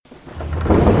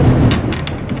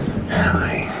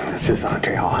is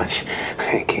Andre Hodge,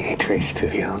 aka Trey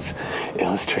Studios,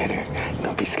 illustrator,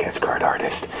 Numpy sketch card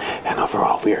artist, and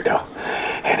overall weirdo.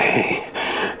 And hey,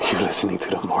 you're listening to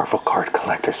the Marvel Card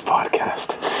Collectors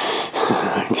Podcast.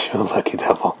 Aren't you a lucky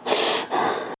devil?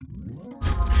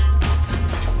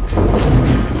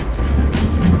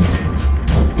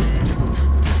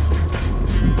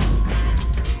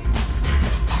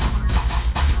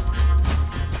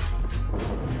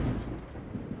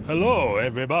 Hello,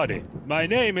 everybody. My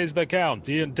name is the Count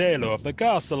Ian Taylor of the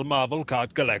Castle Marvel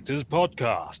Card Collectors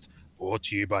Podcast, brought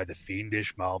to you by the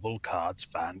Fiendish Marvel Cards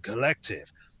Fan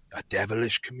Collective, a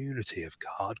devilish community of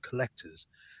card collectors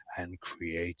and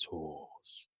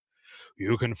creators.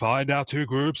 You can find our two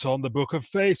groups on the Book of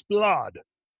Face Blood,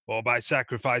 or by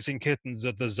sacrificing kittens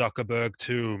at the Zuckerberg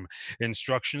tomb.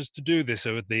 Instructions to do this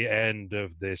are at the end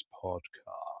of this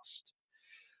podcast.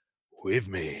 With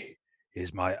me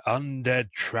is my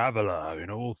undead traveler in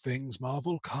all things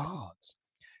Marvel cards.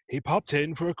 He popped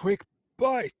in for a quick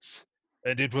bite,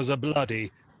 and it was a bloody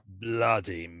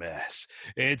mess.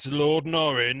 It's Lord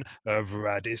Norrin of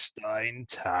Radistine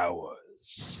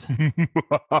Towers.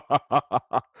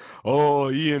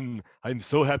 Oh, Ian, I'm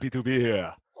so happy to be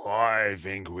here. I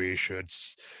think we should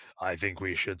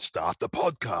start the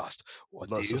podcast. What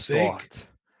Let's do you start. think?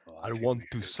 I want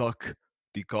to suck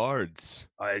the cards.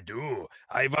 I do.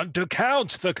 I want to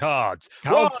count the cards.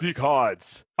 Count the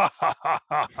cards.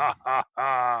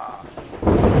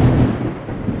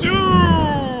 Two.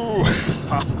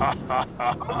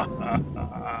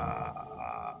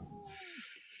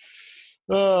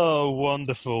 Oh,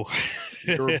 wonderful.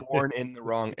 You were born in the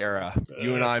wrong era.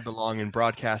 You and I belong in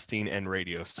broadcasting and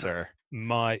radio, sir.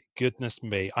 My goodness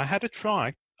me. I had a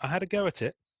try. I had a go at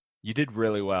it. You did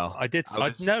really well. I did.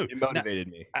 It motivated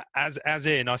me. As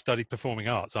in, I studied performing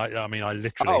arts. I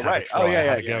literally had a try. Oh, yeah, I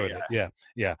had a yeah, go at it.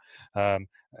 Yeah.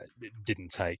 It didn't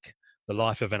take. The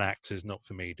life of an actor is not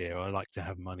for me, dear. I like to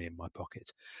have money in my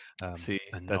pocket. See,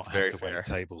 and that's not very have to fair. wait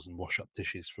tables and wash up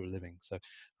dishes for a living. So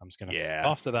I'm just going to. Yeah.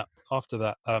 After that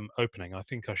opening, I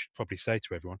think I should probably say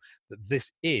to everyone that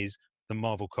this is the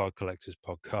Marvel Card Collectors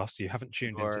Podcast. You haven't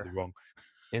tuned into the wrong.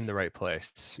 In the right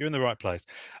place. You're in the right place.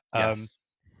 Yes.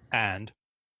 And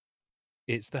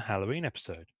it's the Halloween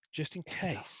episode, just in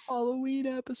case. Halloween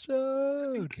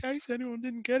episode. In case anyone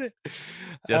didn't get it.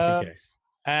 Just in case.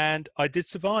 And I did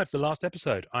survive the last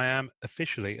episode. I am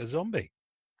officially a zombie.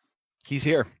 He's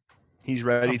here. He's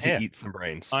ready to eat some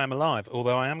brains. I am alive,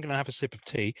 although I am going to have a sip of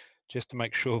tea just to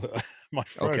make sure that my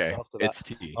throat it's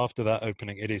tea. After that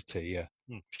opening, it is tea, yeah.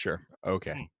 Sure.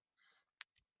 Okay.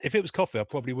 If it was coffee, I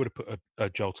probably would have put a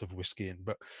jolt of whiskey in,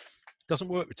 but it doesn't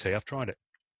work with tea. I've tried it.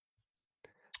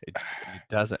 It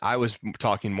doesn't. I was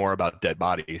talking more about dead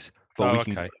bodies, but we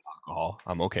can go to alcohol.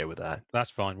 I'm okay with that. That's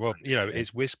fine. Well,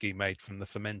 it's whiskey made from the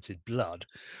fermented blood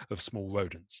of small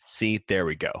rodents. See, there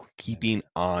we go. Keeping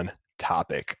on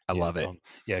topic. I love it.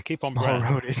 Keep on small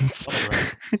rodents.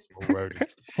 Small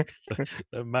rodents.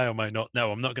 They may or may not.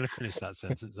 No, I'm not going to finish that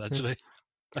sentence, actually.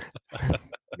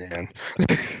 Man.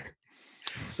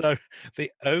 So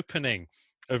the opening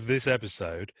of this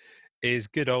episode is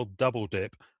good old double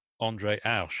dip Andre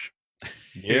Ausch.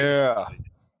 Yeah.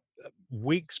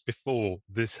 Weeks before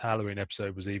this Halloween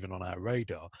episode was even on our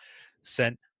radar,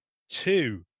 sent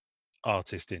two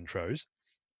artist intros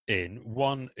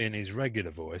one in his regular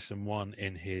voice and one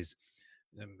in his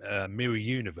Mirror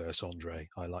Universe Andre,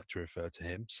 I like to refer to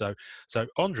him. So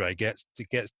Andre gets to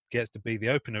be the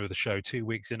opener of the show 2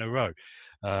 weeks in a row,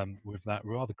 with that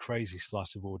rather crazy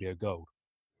slice of audio gold.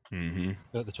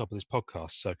 At the top of this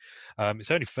podcast. So it's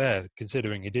only fair,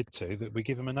 considering he did too, that we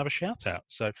give him another shout out.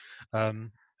 So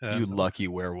you lucky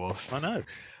werewolf. I know.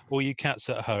 All you cats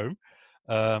at home,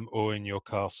 or in your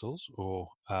castles, or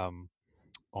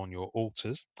on your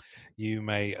altars, you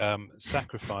may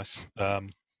sacrifice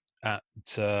at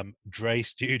Dre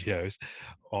Studios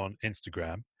on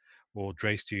Instagram, or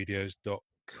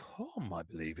drestudios.com, I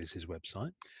believe is his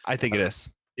website. I think it is.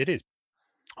 It is.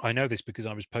 I know this because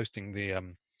I was posting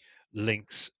the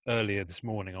links earlier this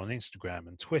morning on Instagram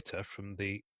and Twitter from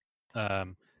the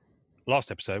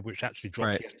last episode, which actually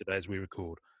dropped yesterday as we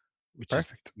record, which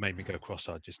Perfect. Made me go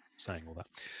cross-eyed just saying all that.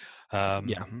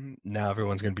 Now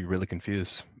everyone's going to be really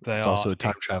confused. It's also a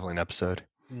time traveling episode.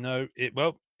 No, it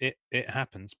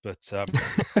happens, but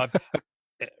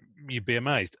you'd be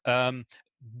amazed.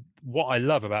 What I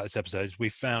love about this episode is we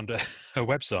found a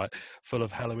website full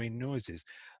of Halloween noises.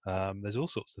 There's all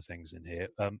sorts of things in here,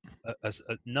 a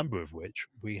number of which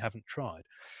we haven't tried.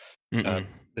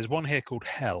 There's one here called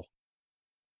Hell.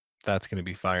 That's going to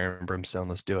be fire and brimstone.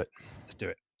 Let's do it. Let's do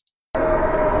it.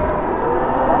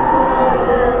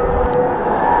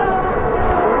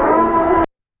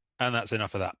 And And that's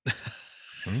enough of that.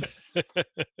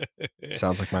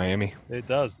 Sounds like Miami. It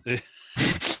does.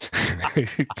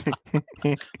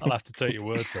 I'll have to take your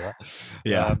word for that.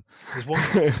 Yeah. There's one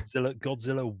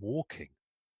Godzilla walking.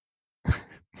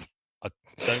 I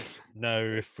don't know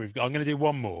if we've. I'm going to do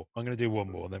one more. I'm going to do one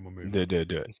more, and then we'll move. Do on.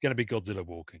 it. It's going to be Godzilla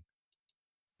walking.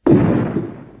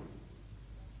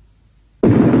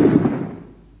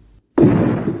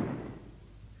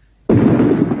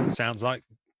 Sounds like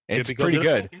it's pretty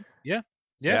good. Walking. Yeah.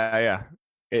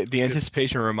 The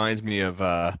anticipation reminds me of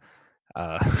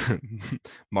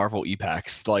Marvel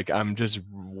E-Packs. Like I'm just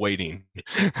waiting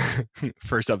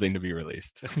for something to be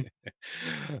released.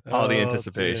 All the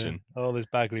anticipation. Dear. Oh, there's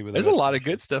Bagley with. There's a lot of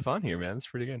good stuff on here, man. It's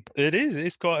pretty good. It is.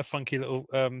 It's quite a funky little.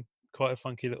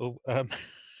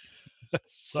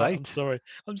 Site. I'm sorry.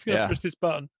 I'm just gonna push this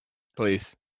button.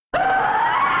 Please.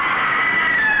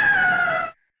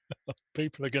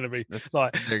 People are going to be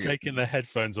like taking their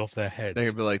headphones off their heads. They're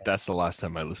going to be like, that's the last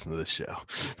time I listened to this show.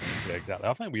 Yeah, exactly.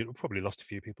 I think we probably lost a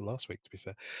few people last week, to be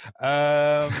fair.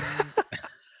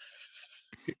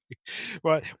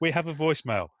 Right. We have a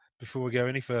voicemail before we go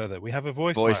any further. We have a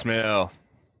voicemail.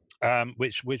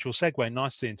 Which will segue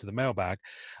nicely into the mailbag.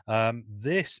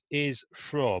 This is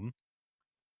from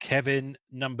Kevin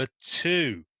number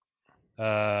 2.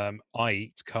 I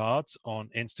Eat Cards on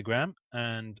Instagram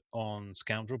and on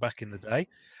Scoundrel back in the day.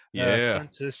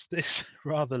 Sent us this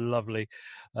rather lovely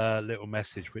little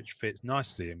message, which fits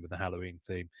nicely in with the Halloween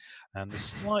theme and the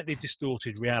slightly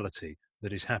distorted reality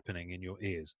that is happening in your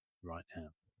ears right now.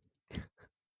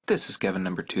 This is Kevin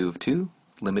number 2 of 2,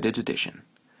 limited edition.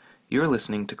 You're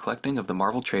listening to Collecting of the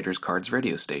Marvel Traders Cards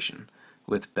radio station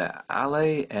with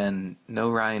Ale and No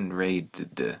Ryan Raid.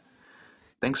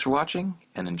 Thanks for watching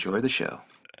and enjoy the show.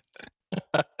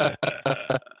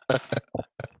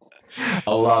 I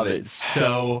love it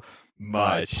so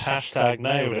much. Hashtag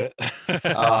nailed it.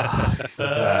 It's the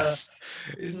best.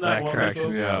 Isn't that cracks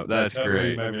me up. That's that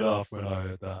great. Really made me laugh when I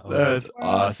heard that. That's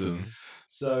awesome.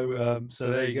 So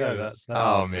there you go. That's that.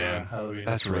 Oh man, Halloween.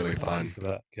 That's really fun. For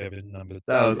that, Kevin number 2.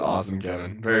 That was awesome,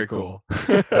 Kevin. Very cool.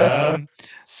 And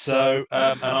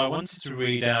I wanted to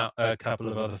read out a couple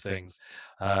of other things.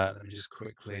 Let me just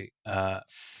quickly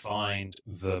find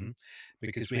them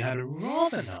because we had a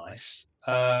rather nice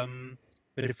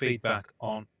bit of feedback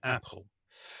on Apple,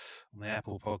 on the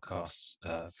Apple Podcasts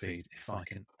feed, if I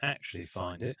can actually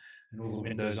find it. And all the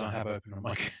windows I have open on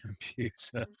my computer,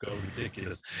 I've got a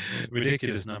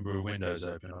ridiculous number of windows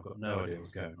open. I've got no idea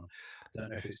what's going on. I don't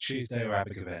know if it's Tuesday or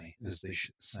Abergavenny, as the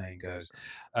saying goes.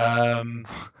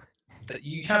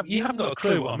 You haven't got a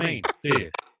clue what I mean, do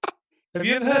you? Have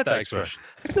you ever heard that expression?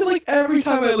 I feel like every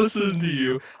time I listen to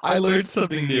you, I learn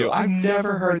something new. I've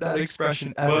never heard that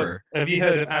expression ever. Well, have you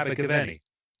heard of Abergavenny?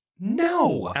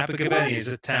 No. Abergavenny is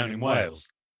a town in Wales.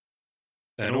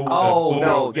 And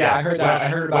I heard that. I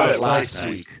heard about it last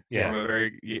week. Yeah, I'm a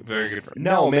very, very good friend.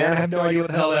 No, man, I have no idea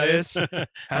what the hell that is.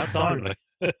 How timely.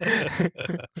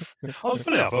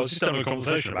 Funny enough, I was just having a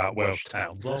conversation about Welsh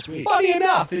towns last week. Funny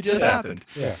enough, it just happened.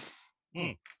 Yeah.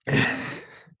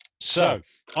 So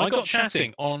I got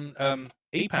chatting on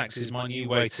E-Packs is my new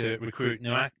way to recruit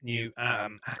new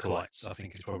acolytes. I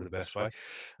think is probably the best way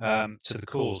to the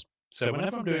cause. So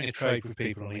whenever I'm doing a trade with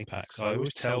people on E-Packs, I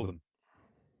always tell them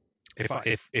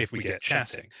if we get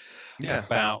chatting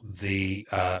about the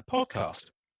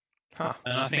podcast. Huh.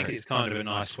 And I think it's kind of a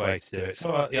nice way to do it.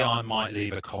 So I might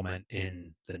leave a comment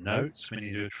in the notes when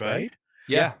you do a trade.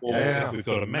 Yeah. Or if we've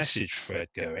got a message thread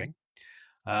going.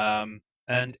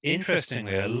 And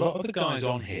interestingly, a lot of the guys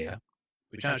on here,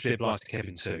 which actually applies to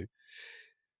Kevin too,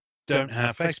 don't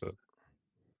have Facebook.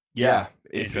 Yeah.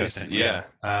 Interesting. Yeah.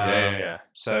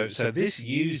 So this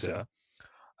user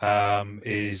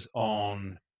is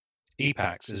on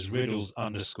E-Packs as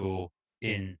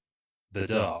riddles_in the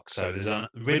dark. So there's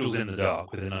riddles in the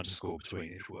dark with an underscore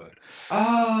between each word.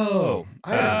 Oh,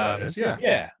 I know that is.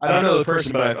 Yeah. I don't know the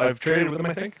person, but I've traded with him,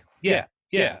 I think. Yeah.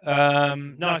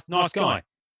 Nice guy.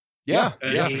 Yeah.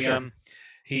 For sure.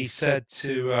 He said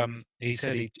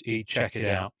he'd check it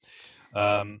out.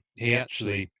 He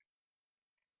actually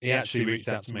reached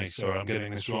out to me. Sorry, I'm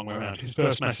getting this wrong way around. His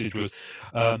first message was,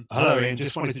 "Hello, Ian.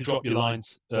 Just wanted to drop you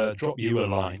a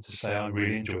line to say I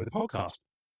really enjoy the podcast.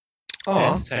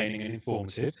 Entertaining and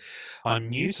informative. I'm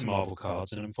new to Marvel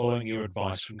cards and I'm following your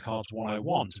advice from Cards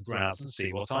 101 to browse and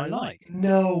see what I like."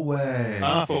 No way. And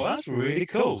I thought that's really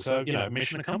cool. So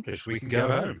mission accomplished. We can go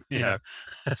home.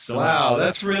 Wow,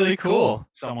 that's really cool.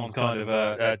 Someone's kind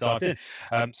of dived in.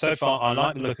 So far, I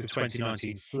like the look of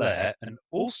 2019 Flair and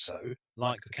also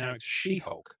like the character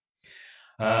She-Hulk.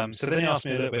 So then he asked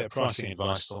me a little bit of pricing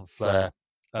advice on Flair.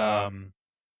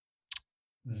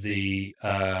 the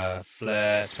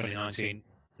Flair 2019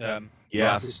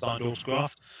 Yeah. writer's signed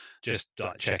autograph. Just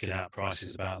checking out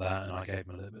prices about that, and I gave him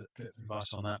a little bit of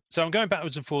advice on that. So I'm going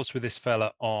backwards and forwards with this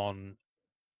fella on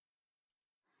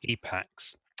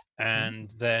ePacks,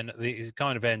 and then it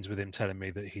kind of ends with him telling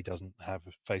me that he doesn't have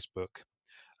a Facebook,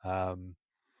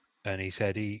 and he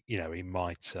said he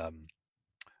might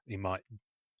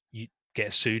get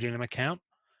a pseudonym account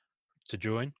to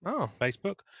join Oh.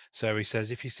 Facebook. So he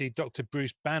says, if you see Dr.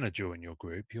 Bruce Banner join your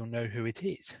group, you'll know who it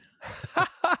is.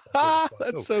 That's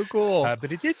cool. so cool.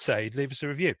 But he did say he'd leave us a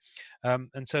review.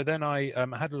 And so then I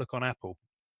had a look on Apple,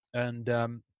 and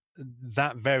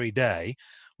that very day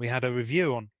we had a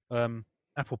review on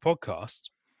Apple Podcasts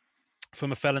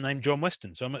from a fella named John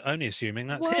Weston. So I'm only assuming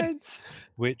that's him,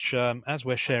 which as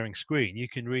we're sharing screen, you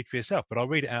can read for yourself, but I'll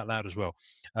read it out loud as well.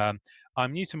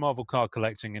 I'm new to Marvel card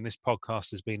collecting, and this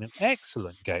podcast has been an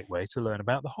excellent gateway to learn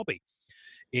about the hobby.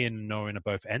 Ian and Norrin are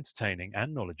both entertaining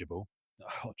and knowledgeable.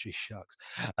 Oh, gee shucks.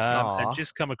 And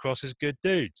just come across as good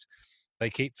dudes. They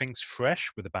keep things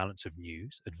fresh with a balance of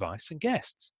news, advice, and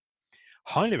guests.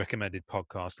 Highly recommended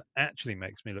podcast that actually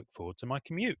makes me look forward to my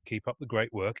commute. Keep up the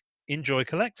great work. Enjoy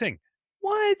collecting.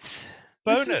 What?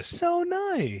 Bonus. This is so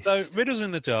nice. So, Riddles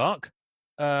in the Dark.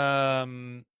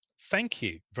 Thank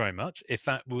you very much. If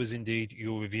that was indeed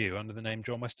your review under the name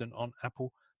John Weston on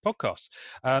Apple Podcasts.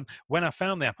 When I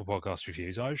found the Apple Podcast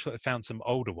reviews, I actually found some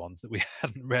older ones that we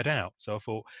hadn't read out. So I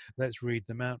thought, let's read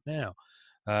them out now.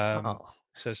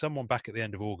 So someone back at the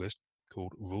end of August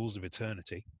called Rules of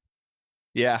Eternity.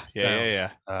 Yeah.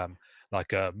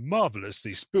 Like a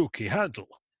marvelously spooky handle.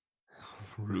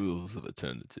 Rules of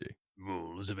Eternity.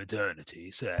 Rules of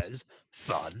Eternity says,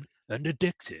 fun and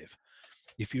addictive.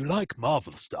 If you like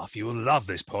Marvel stuff, you will love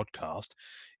this podcast.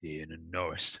 Ian and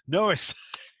Norris. Norris!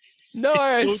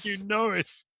 I told you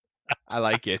Norris. I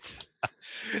like it.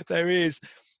 There is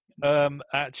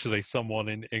actually someone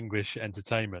in English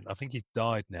entertainment. I think he's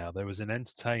died now. There was an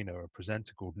entertainer, a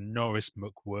presenter called Norris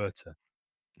McWhirter.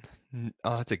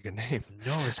 Oh, that's a good name.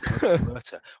 Norris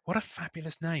McWhirter. What a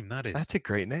fabulous name that is. That's a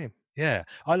great name. Yeah.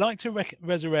 I like to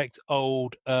resurrect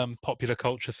old popular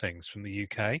culture things from the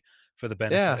UK for the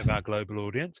benefit of our global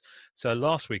audience. So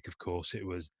last week, of course, it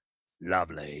was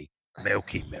lovely,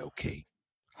 milky.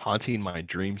 Haunting my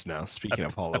dreams now, speaking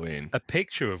of Halloween. A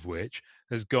picture of which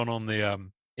has gone on the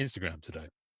Instagram today.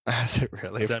 Has it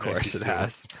really? Of course it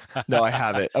has. No, I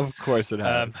have it. Of course it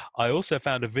has. I also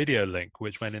found a video link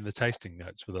which went in the tasting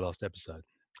notes for the last episode.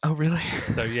 Oh, really?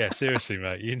 So yeah, seriously,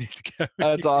 mate, you need to go.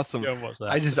 That's awesome. Go and watch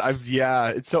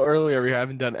that. It's so early over here. I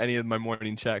haven't done any of my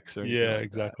morning checks. Yeah,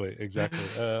 exactly.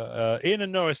 Ian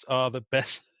and Norris are the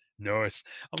best. Norris,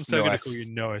 I'm so going to call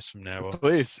you Norris from now on.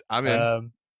 Please, I'm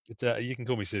in. You can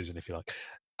call me Susan if you like.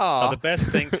 Are the best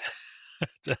things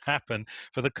to happen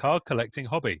for the card collecting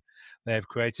hobby. They have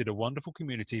created a wonderful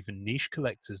community for niche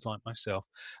collectors like myself,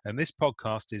 and this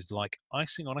podcast is like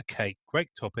icing on a cake. Great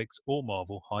topics, all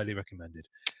Marvel, highly recommended.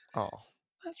 Oh,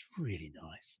 that's really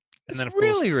nice. And then, of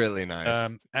course, really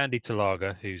nice. Andy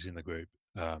Talaga, who's in the group,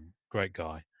 great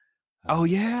guy.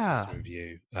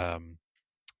 Review.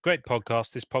 Great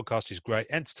podcast. This podcast is great,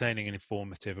 entertaining and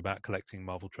informative about collecting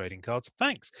Marvel trading cards.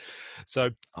 Thanks. So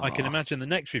I can imagine the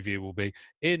next review will be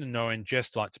Ian and Norrin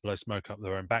just like to blow smoke up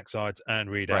their own backsides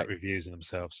and read out reviews of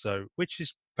themselves. So, which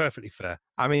is perfectly fair.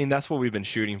 I mean, that's what we've been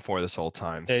shooting for this whole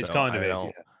time. It's so kind of I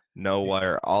don't know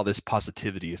where all this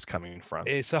positivity is coming from.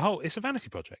 It's a vanity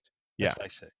project. Yeah.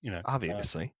 Let's face it,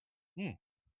 obviously.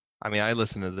 I mean, I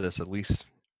listen to this at least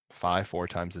 4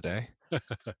 times a day.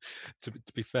 To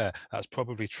be fair, that's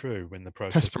probably true when the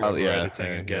process of editing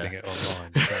and getting it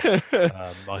online. So,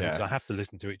 I have to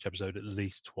listen to each episode at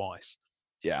least twice.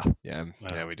 Yeah,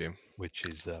 we do. Which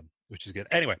is good.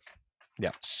 Anyway,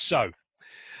 So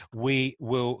we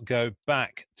will go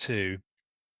back to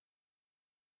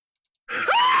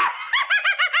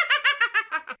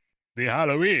the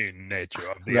Halloween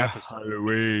nature of the episode.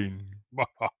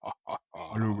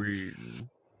 Halloween.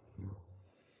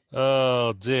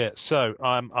 Oh dear. So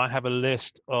I have a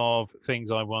list of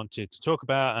things I wanted to talk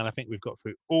about, and I think we've got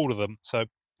through all of them. So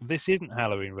this isn't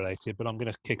Halloween related, but I'm going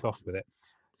to kick off with it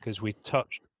because we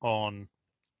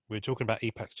were talking about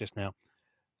ePacks just now.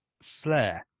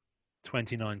 Flair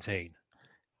 2019.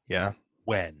 Yeah.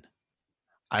 When?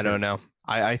 I don't know.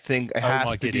 I think it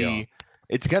has to be.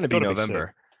 It's going to be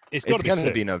November. It's going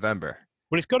to be November.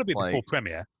 Well, it's got to be before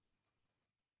premiere.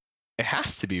 It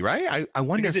has to be, right? I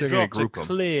wonder if they're going to group them.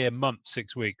 Clear month,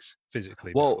 6 weeks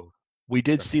physically. Well, we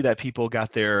did see that people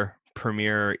got their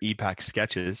premiere ePack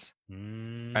sketches,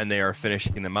 and they are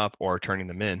finishing them up or turning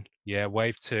them in. Yeah,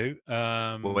 Wave 2.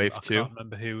 Wave 2. I can't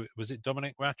remember who was it.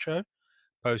 Dominic Racho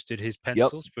posted his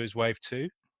pencils for his Wave 2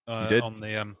 did. on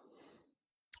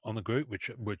the group, which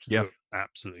Yeah. looked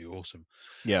absolutely awesome.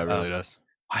 Yeah, it really Um, does.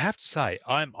 I have to say,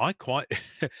 I quite.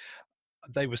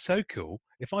 They were so cool.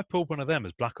 If I pulled one of them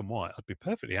as black and white, I'd be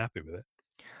perfectly happy with it.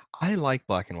 I like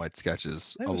black and white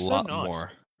sketches They a were so lot nice.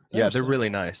 more. They Yeah, were they're so really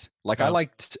nice. nice. Like I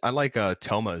like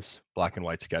Toma's black and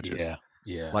white sketches.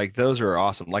 Yeah. Like those are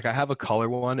awesome. Like I have a color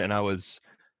one, and I was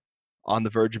on the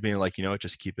verge of being like, you know what,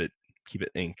 just keep it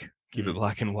ink, keep it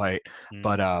black and white.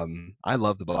 But I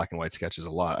love the black and white sketches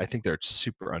a lot. I think they're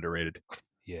super underrated.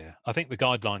 Yeah. I think the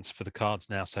guidelines for the cards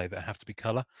now say that they have to be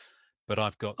color, but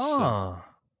I've got some Oh,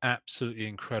 absolutely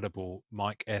incredible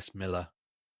Mike S. Miller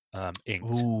inked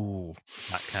ooh,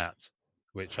 Black Cats,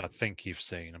 which I think you've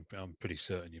seen. I'm pretty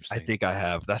certain you've I seen. think I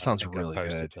have. That I sounds think I really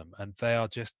posted good. them, and they're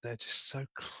just so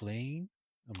clean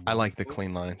and I like the wonderful.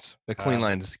 clean lines. The clean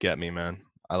lines get me, man.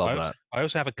 I love that. I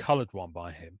also have a coloured one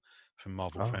by him from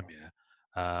Marvel Oh, Premiere,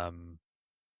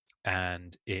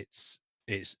 and it's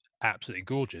absolutely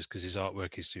gorgeous because his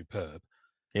artwork is superb.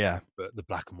 yeah. But the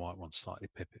black and white one's slightly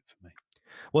pippet for me.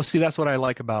 Well, see, that's what I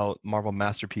like about Marvel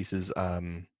Masterpieces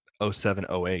 07,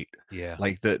 08. Yeah,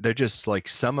 Like they're just like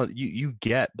some of you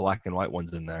get black and white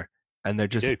ones in there, and they're you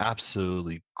just do.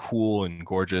 absolutely cool and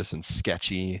gorgeous and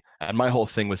sketchy. And my whole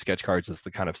thing with sketch cards is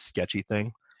the kind of sketchy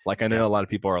thing. Like I know Yeah. a lot of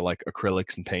people are like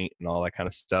acrylics and paint and all that kind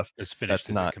of stuff. As finished That's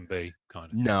as not. it can be,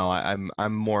 kind of. No,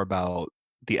 I'm more about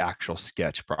the actual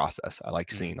sketch process. I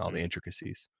like seeing all the Mhm.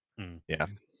 intricacies. Mm. Yeah.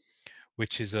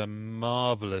 Which is a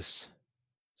marvelous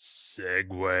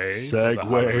segue for the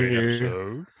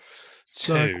Halloween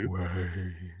episode.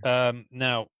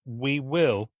 Now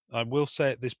I will say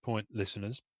at this point,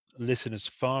 listeners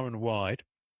far and wide,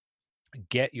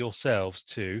 get yourselves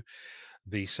to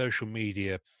the social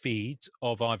media feeds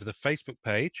of either the Facebook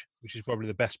page, which is probably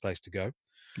the best place to go.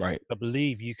 Right. I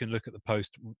believe you can look at the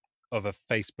post of a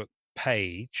Facebook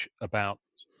page about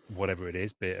whatever it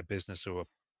is, be it a business or a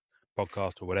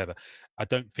podcast or whatever. I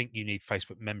don't think you need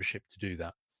Facebook membership to do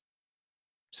that.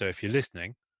 So if you're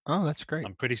listening, Oh, that's great.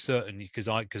 I'm pretty certain because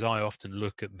I often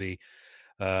look at the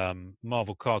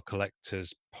Marvel Card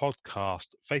Collectors podcast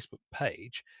Facebook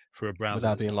page for a browser Without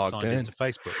that's being not logged signed in. into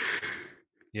Facebook.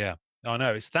 Yeah, I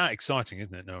know. It's that exciting,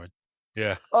 isn't it, Norrin?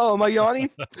 Yeah. Oh, am I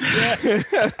yawning? Yeah.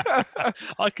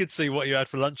 I could see what you had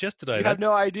for lunch yesterday. You then. have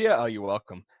no idea. Oh, you're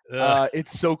welcome.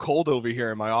 It's so cold over here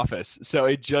in my office, so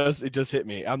it just hit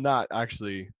me. I'm not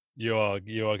actually. You are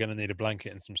going to need a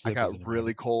blanket and some I slippers. got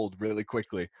really cold really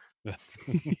quickly.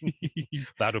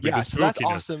 That'll be the spookiness. So that's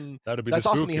awesome. That'll be that's the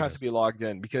awesome. You have spookiness. to be logged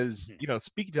in because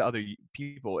speaking to other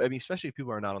people. I mean, especially if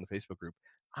people are not on the Facebook group.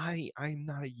 I'm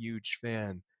not a huge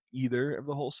fan either of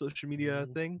the whole social media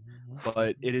thing,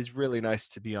 but it is really nice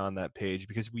to be on that page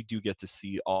because we do get to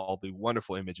see all the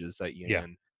wonderful images that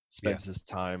Ian spends his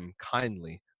time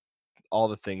kindly. All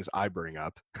the things I bring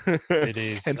up, It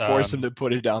is, and force him to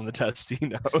put it down the testy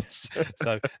notes.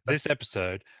 So this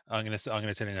episode, I'm gonna tell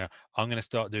you now. I'm gonna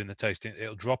start doing the tasting.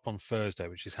 It'll drop on Thursday,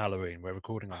 which is Halloween. We're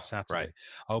recording on Saturday. Right.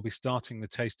 I'll be starting the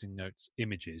tasting notes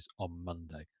images on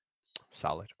Monday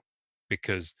Solid.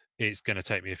 because it's going to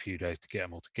take me a few days to get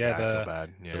them all Yeah, I together, feel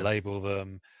bad. Yeah. to label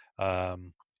them,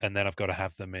 and then I've got to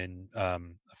have them in a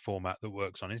format that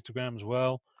works on Instagram as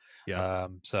well. Yeah.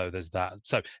 So there's that.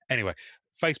 So anyway,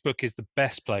 Facebook is the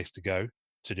best place to go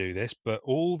to do this, but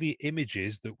all the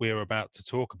images that we're about to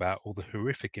talk about, all the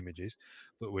horrific images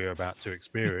that we're about to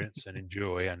experience and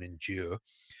enjoy and endure,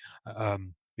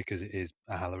 because it is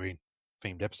a Halloween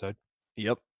themed episode.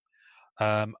 Yep.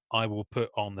 I will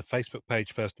put on the Facebook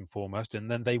page first and foremost,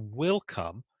 and then they will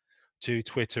come to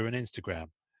Twitter and Instagram.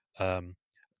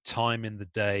 Time in the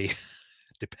day,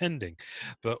 depending,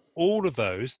 but all of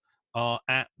those are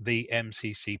at the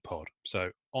MCC Pod.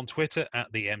 So on Twitter at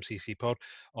the MCC Pod,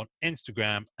 on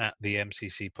Instagram at the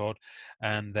MCC Pod,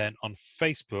 and then on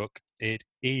Facebook it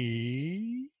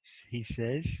is. He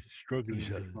says, struggling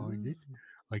to find it.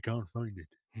 I can't find it.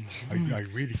 I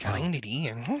really can't. Find it,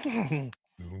 Ian.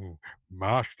 No,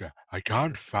 Master, I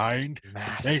can't find the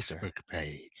Master. Facebook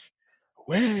page.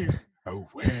 Where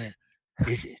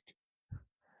is it?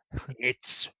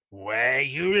 It's where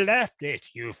you left it,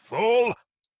 you fool!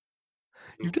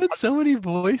 You've done so many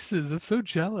voices. I'm so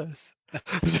jealous. I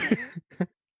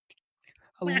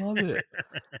love it.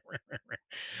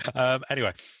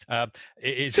 Anyway, it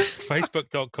is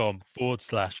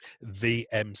facebook.com/the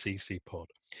MCC Pod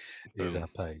is our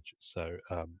page. So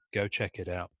go check it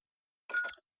out.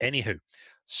 Anywho,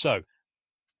 so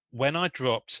when I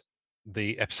dropped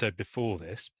the episode before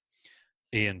this,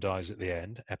 Ian dies at the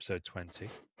end, episode 20.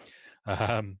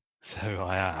 So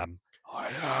I am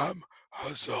a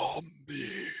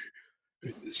zombie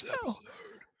in this episode.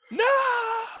 No.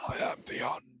 I am the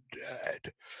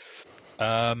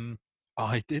undead.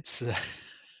 I did say.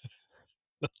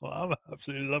 I'm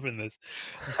absolutely loving this.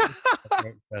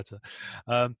 Better.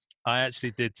 I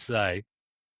actually did say,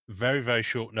 very, very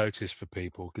short notice for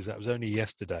people, because that was only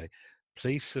yesterday.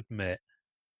 Please submit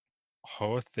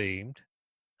horror themed,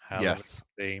 Halloween Yes.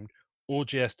 themed, or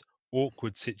just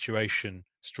awkward situation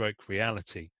stroke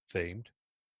reality themed.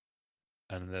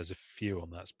 And there's a few on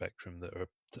that spectrum that are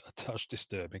a touch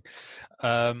disturbing.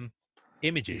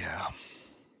 Images. Yeah.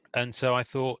 And so I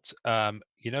thought,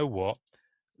 you know what?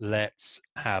 Let's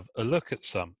have a look at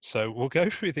some. So we'll go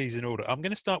through these in order. I'm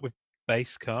going to start with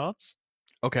base cards,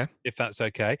 Okay. if that's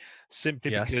okay,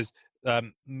 simply Yes. because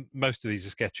most of these are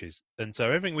sketches. And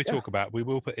so everything we Yeah. talk about, we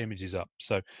will put images up.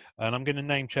 So, and I'm going to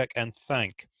name check and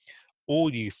thank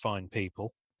all you fine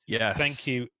people. Yes. Thank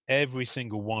you, every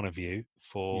single one of you, You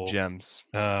for gems.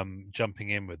 jumping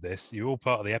in with this. You're all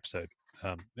part of the episode.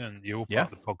 And you're all Yeah.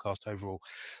 part of the podcast overall.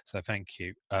 So thank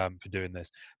you for doing this.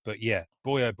 But yeah,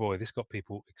 boy, oh boy, this got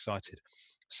people excited.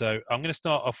 So I'm going to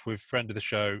start off with friend of the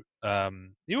show.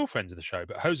 You're all friends of the show,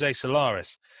 but Jose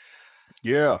Solaris.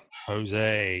 Yeah.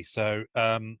 Jose. So,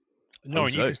 Norrin, you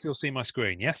Jose. can still see my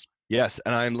screen, yes? Yes,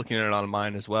 and I'm looking at it on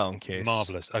mine as well in case.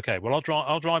 Marvelous. Okay, well,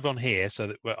 I'll drive on here so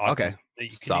that Okay. Can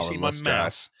you Solid. see my Let's drive.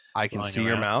 mouse? I can flying see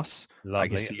your around? mouse. Lovely. I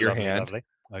can see your lovely, hand. Lovely.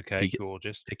 Okay,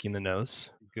 gorgeous. Picking the nose.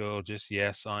 Gorgeous.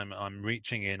 Yes, I'm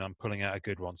reaching in. I'm pulling out a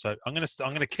good one. So I'm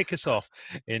gonna kick us off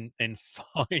in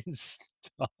fine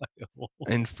style.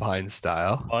 In fine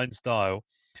style. Fine style,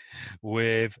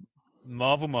 with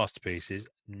Marvel Masterpieces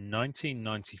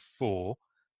 1994.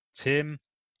 Tim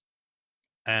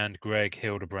and Greg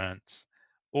Hildebrandt's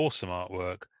awesome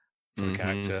artwork for the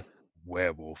character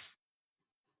Werewolf.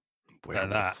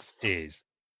 And that is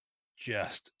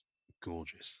just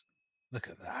gorgeous. Look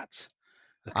at that.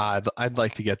 I'd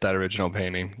like to get that original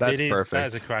painting. That's perfect. That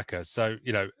is a cracker. So,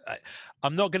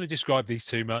 I'm not going to describe these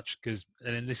too much because,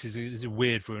 and this is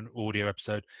weird for an audio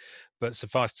episode, but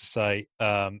suffice to say,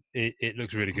 it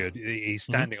looks really good. He's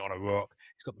standing on a rock.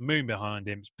 He's got the moon behind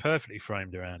him. It's perfectly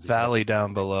framed around his Valley head.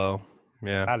 down below.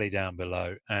 Yeah. Valley down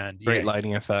below. And great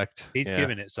lighting effect. He's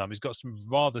given it some. He's got some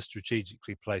rather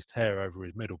strategically placed hair over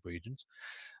his middle regions.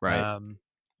 Right.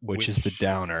 Which is the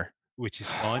downer. Which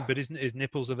is fine, but his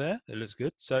nipples are there. It looks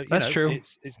good. So that's true.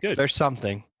 It's good. There's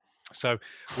something. So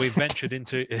we've ventured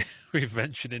into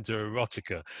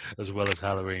erotica as well as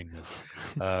Halloween.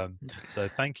 So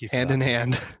thank you for hand that. in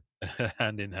hand.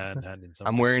 Hand in hand, hand in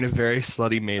something. I'm wearing a very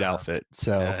slutty maid outfit,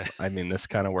 so I mean this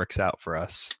kind of works out for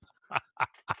us.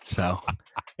 So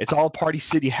it's all Party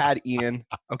City hat, Ian.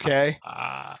 Okay.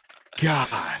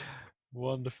 God.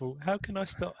 Wonderful. How can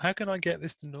I get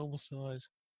this to normal size?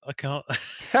 I can't.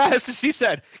 She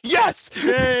said, yes!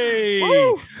 Yay!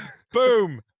 Woo!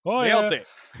 Boom! Oh, nailed it.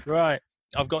 Right.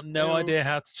 I've got no idea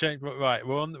how to change. Right.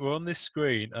 We're on this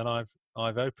screen, and I've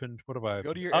opened. What have I opened?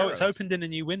 Go to your arrows. It's opened in a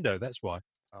new window. That's why.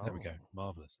 Oh. There we go.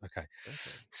 Marvelous. Okay.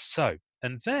 So,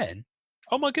 and then,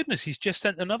 oh my goodness, he's just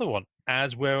sent another one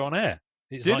as we're on air.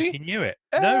 It's Did like he? he knew it.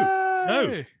 Hey!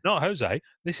 No, not Jose.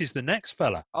 This is the next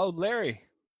fella. Oh, Larry.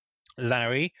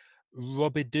 Larry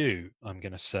Robidoux, I'm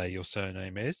going to say your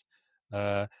surname is.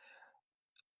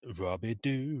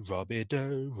 Robidoux,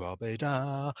 Robidoux,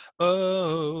 Robida.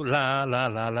 Oh, la, la,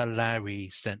 la, la, Larry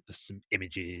sent us some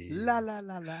images. La, la,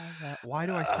 la, la, la. Why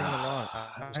do I sing along?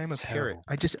 I am a parrot.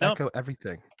 I just echo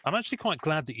everything. I'm actually quite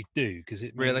glad that you do, because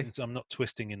it really means I'm not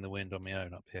twisting in the wind on my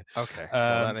own up here. Okay,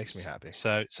 well, that makes me happy.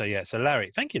 So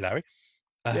Larry, thank you, Larry.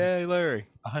 Yay, Larry.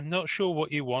 I'm not sure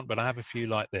what you want, but I have a few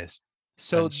like this.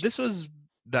 So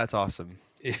that's awesome.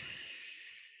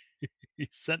 He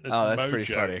sent us that's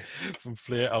pretty funny. From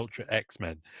Fleer Ultra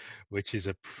X-Men, which is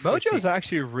a Mojo is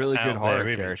actually a really good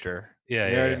horror character. Yeah,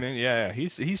 you know what I mean? Yeah,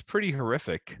 he's pretty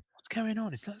horrific. What's going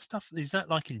on? Is that stuff? Is that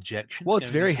like injections? Well, it's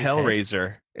very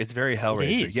Hellraiser. It's very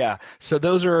Hellraiser. Yeah. So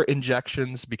those are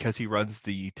injections because he runs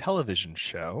the television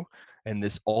show and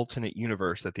this alternate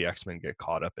universe that the X-Men get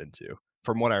caught up into.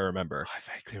 From what I remember. I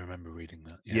vaguely remember reading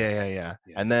that. Yes. Yeah.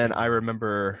 And then I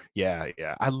remember,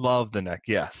 I love the neck.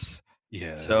 Yes.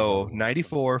 Yeah. So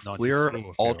 94 Fleer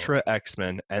Ultra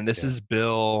X-Men, and this is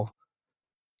Bill.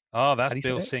 Oh, that's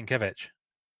Bill Sienkiewicz.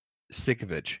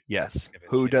 Sienkiewicz, yes.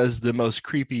 Who does the most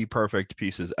creepy, perfect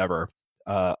pieces ever.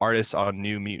 Artist on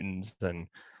New Mutants and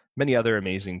many other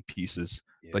amazing pieces.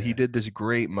 Yeah. But he did this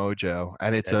great Mojo,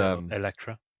 and it's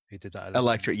Elektra. He did that.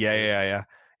 Elektra. Yeah.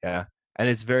 And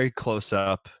it's very close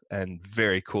up and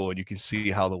very cool, and you can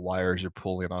see how the wires are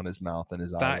pulling on his mouth and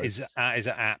his eyes. That is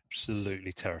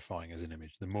absolutely terrifying as an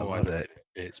image. The more I look at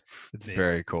it, it's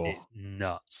very cool. It's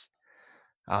nuts.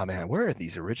 Ah man, where are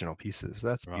these original pieces?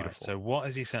 That's Right. beautiful. So what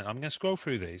has he sent? I'm going to scroll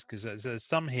through these because there's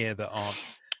some here that aren't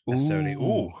necessarily.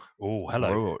 Ooh, Oh,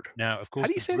 hello. brood. Now, of How course,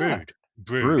 do you the say that?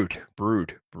 brood,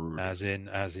 Brood. as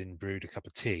in brewed a cup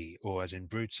of tea, or as in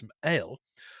brewed some ale,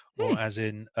 Hmm. or as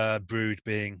in brood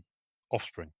being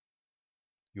offspring.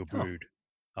 Your Oh. brood,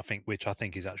 which I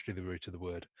think is actually the root of the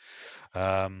word.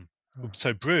 Um, Oh.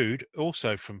 So brood,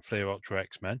 also from Fleer Ultra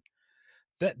X-Men.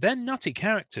 They're nutty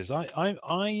characters.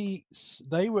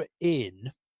 They were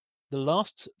in the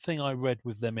last thing I read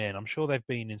with them in. I'm sure they've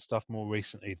been in stuff more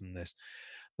recently than this.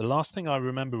 The last thing I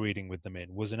remember reading with them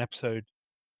in was an issue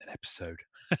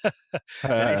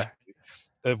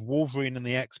of Wolverine and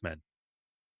the X-Men.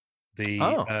 The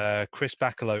Oh. Chris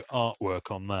Bacalo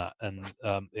artwork on that, and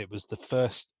it was the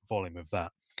first volume of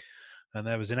that. And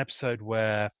there was an episode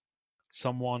where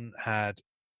someone had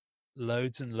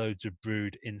loads and loads of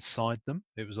brood inside them.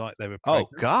 It was like they were Oh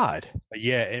pregnant. God.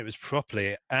 Yeah, it was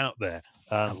properly out there.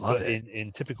 I love But it.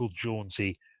 in typical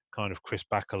jaunty kind of Chris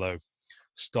Bacalo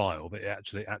style, that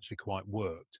it actually quite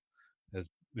worked.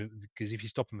 Because if you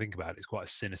stop and think about it, it's quite a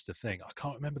sinister thing. I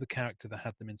can't remember the character that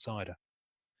had them inside her,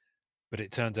 but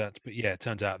it turns out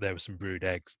there were some brood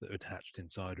eggs that had hatched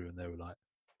inside her, and they were like,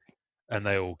 and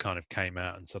they all kind of came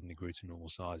out and suddenly grew to normal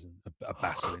size, and a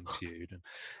battle ensued. And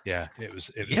yeah, it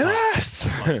was Yes.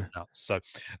 kind of nuts. So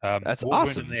That's Wolverine and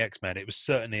awesome. the X-Men, it was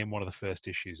certainly in one of the first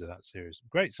issues of that series.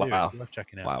 Great series, Wow. worth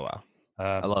checking out. Wow.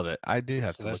 I love it. I do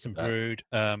have So to there's look some at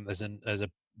that. brood. There's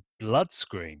a blood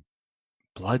scream.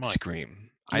 Blood Mike, Scream.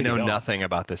 I know giddy up. nothing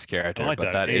about this character, I but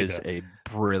don't that is either. a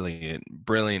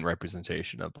brilliant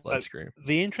representation of Blood So Scream.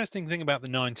 the interesting thing about the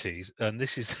 90s, and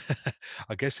this is,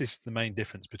 I guess this is the main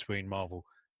difference between Marvel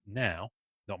now,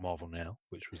 not Marvel Now,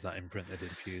 which was that imprint they did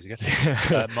a few years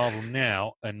ago, Marvel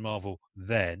Now and Marvel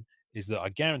Then, is that I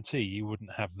guarantee you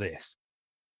wouldn't have this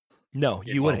No, in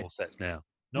you Marvel wouldn't. sets now.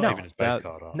 Not No, even as base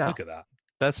card art. no. Look at that.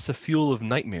 That's the fuel of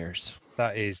nightmares.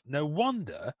 That is no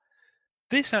wonder.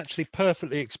 This actually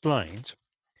perfectly explains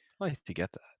I like to get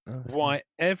that. Oh, why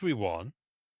everyone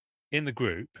in the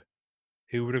group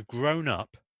who would have grown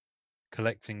up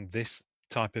collecting this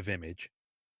type of image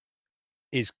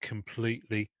is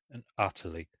completely and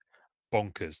utterly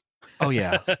bonkers. Oh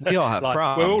yeah, we all have Like we're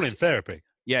all in problems. therapy.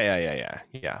 Yeah,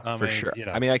 I for mean, sure. you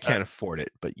know, I mean, I can't afford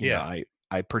it, but yeah.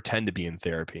 I pretend to be in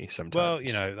therapy sometimes. Well,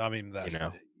 you know, I mean, that's.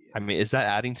 I mean, is that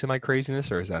adding to my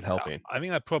craziness or is that helping? I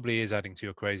think that probably is adding to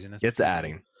your craziness. It's because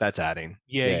adding. That's adding.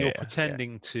 you're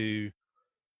pretending to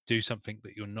do something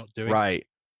that you're not doing. Right.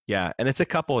 Yeah, and it's a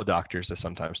couple of doctors that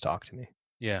sometimes talk to me.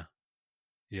 Yeah.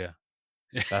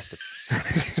 That's the.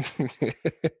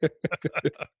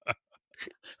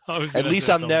 At At least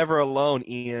I'm never alone,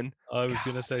 Ian. I was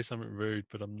going to say something rude,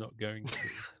 but I'm not going to.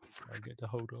 I'm going to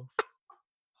hold off.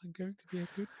 I'm going to be a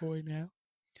good boy now.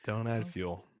 Don't add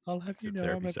fuel. I'll have you know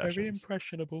I'm a very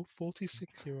impressionable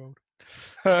 46-year-old.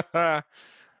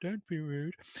 Don't be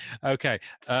rude. Okay.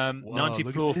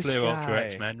 94 Fleer Ultra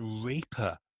X-Men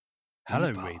Reaper.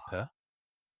 Hello, Reaper.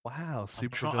 Wow,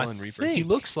 super villain Reaper. He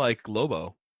looks like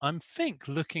Lobo. I'm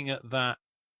looking at that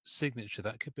signature.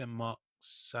 That could be a Mark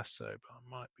Sasso, but I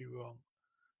might be wrong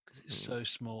because it's so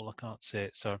small. I can't see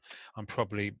it. So I'm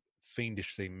probably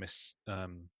fiendishly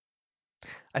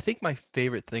I think my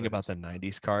favorite thing about the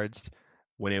 90s cards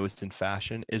when it was in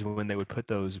fashion is when they would put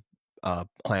those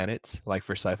planets like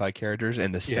for sci-fi characters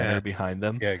in the center behind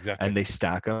them. Yeah, exactly. And they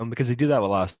stack them because they do that with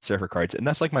a lot of surfer cards, and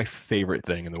that's like my favorite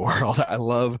thing in the world. I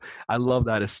love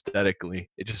that aesthetically.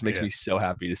 It just makes me so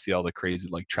happy to see all the crazy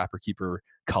like Trapper Keeper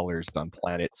colors on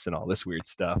planets and all this weird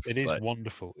stuff. It is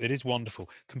wonderful. It is wonderful.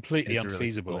 Completely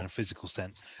unfeasible in a physical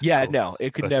sense. Yeah, no,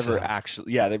 it could never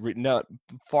actually. Yeah, no,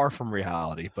 far from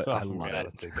reality. But I love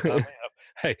reality. it. But,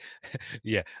 hey,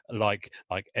 yeah, like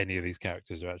any of these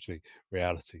characters are actually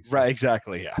reality. So right,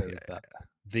 exactly. Yeah.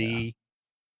 The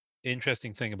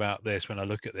interesting thing about this, when I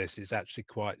look at this, is actually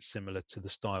quite similar to the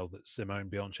style that Simone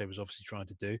Bianchi was obviously trying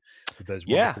to do with those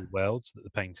wonderful worlds that the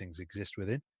paintings exist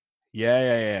within.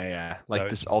 Yeah. Like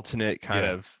this alternate kind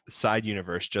of side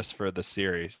universe just for the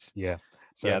series. Yeah.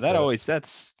 So yeah,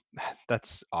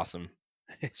 that's awesome.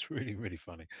 It's really, really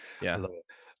funny. Yeah. I love it.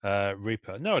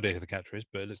 Reaper. No idea who the character is,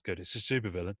 but it looks good. It's a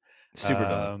supervillain.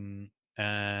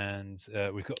 And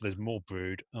there's more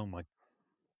brood. Oh my,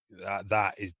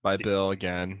 that is by Bill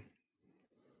again.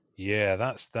 Yeah,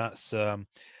 that's. So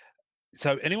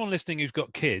anyone listening who's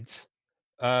got kids,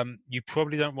 you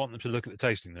probably don't want them to look at the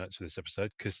tasting notes for this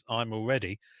episode because I'm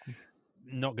already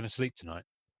not going to sleep tonight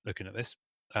looking at this.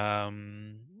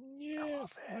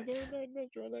 Yes, I don't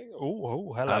know.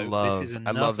 Oh, hello.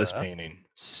 I love this painting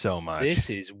so much. This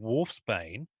is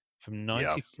Wolfsbane from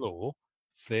 94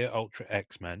 Fleer Ultra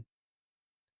X-Men.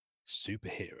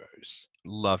 superheroes.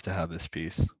 Love to have this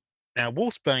piece. Now,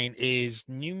 Wolfsbane is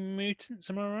New Mutants,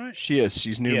 am I right? She is.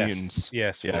 She's New Yes, Mutants.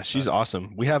 yes, Yeah, thought she's so.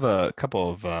 awesome. We have a couple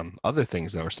of other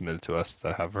things that were submitted to us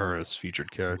that have her as featured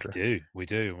character. We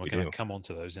do. And we're We going do. to come on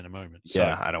to those in a moment.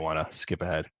 Yeah, I don't want to skip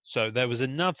ahead. So there was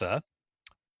another.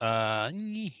 Where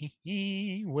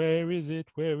is it?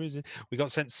 Where is it? We got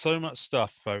sent so much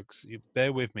stuff, folks. You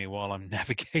bear with me while I'm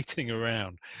navigating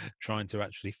around trying to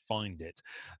actually find it.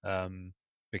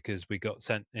 Because we got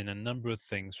sent in a number of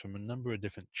things from a number of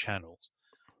different channels.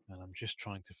 And I'm just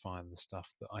trying to find the stuff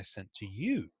that I sent to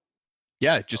you.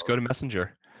 Yeah, just go to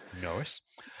Messenger. Norris.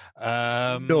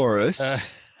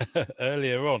 Norris.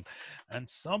 Earlier on. And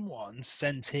someone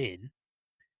sent in,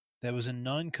 there was a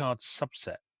 9-card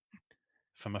subset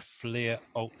from a Fleer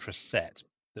Ultra set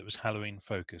that was Halloween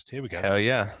focused. Here we go. Hell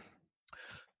yeah.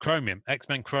 Chromium,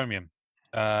 X-Men Chromium.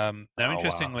 Now, wow.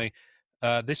 interestingly,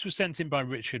 this was sent in by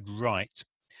Richard Wright,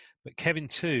 but Kevin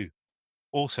too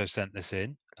also sent this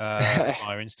in via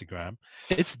Instagram.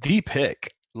 It's the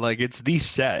pick. Like, it's the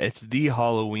set. It's the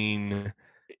Halloween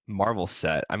Marvel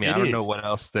set. I mean, I don't know what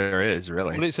else there is,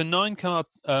 really. Well, it's a 9-card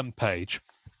page.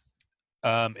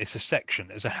 It's a section.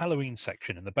 It's a Halloween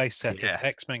section in the base set of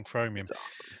X-Men Chromium.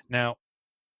 Awesome. Now,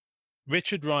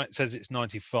 Richard Wright says it's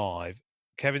 95.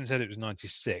 Kevin said it was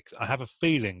 96. I have a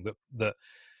feeling that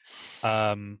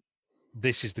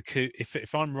this is the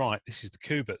if I'm right, this is the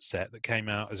Kubert set that came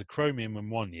out as a Chromium in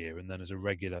one year and then as a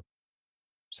regular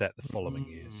set the following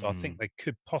year. So I think they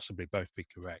could possibly both be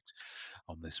correct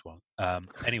on this one.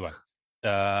 Anyway,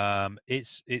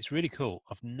 it's really cool.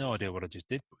 I've no idea what I just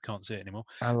did, but can't see it anymore.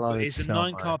 I love it. It's a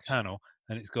 9-card panel,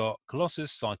 and it's got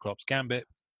Colossus, Cyclops, Gambit,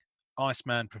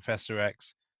 Iceman, Professor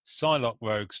X, Psylocke,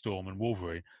 Rogue, Storm, and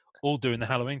Wolverine, all doing the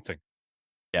Halloween thing.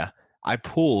 Yeah. I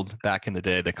pulled back in the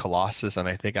day the Colossus, and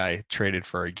I think I traded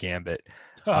for a Gambit.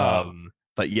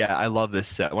 But yeah, I love this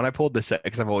set. When I pulled this set,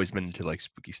 because I've always been into like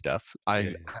spooky stuff,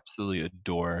 I absolutely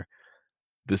adore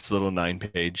this little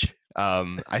 9-page.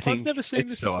 I think I've never seen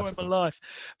it's this so before awesome. in my life.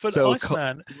 But So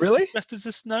Iceman, really dressed as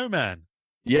a snowman.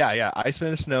 Yeah.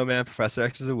 Iceman is a snowman. Professor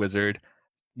X is a wizard.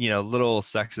 Little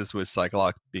sexist with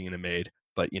Cyclops being a maid,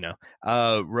 but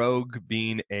Rogue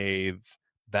being a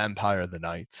vampire of the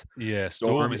night. Yeah,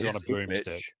 Storm is on a broomstick,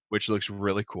 witch, which looks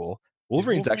really cool.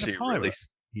 Wolverine's actually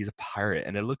he's a pirate,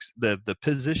 and it looks the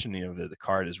positioning of the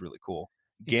card is really cool.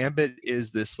 Gambit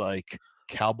is this like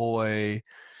cowboy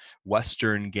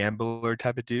western gambler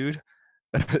type of dude.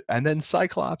 And then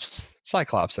Cyclops,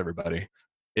 everybody,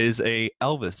 is a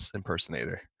Elvis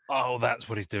impersonator. Oh, that's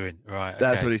what he's doing. Right.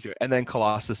 That's what he's doing. And then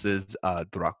Colossus is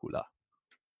Dracula.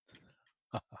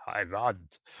 I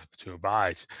want to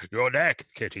bite your neck,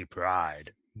 Kitty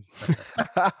Pryde.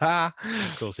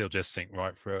 Of course, he'll just sink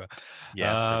right through it.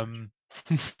 Yeah.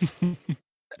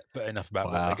 But enough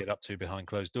about what they get up to behind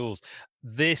closed doors.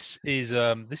 This is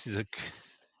a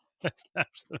that's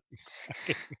absolutely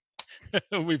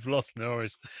we've lost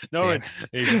Norris. I'm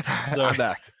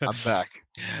back.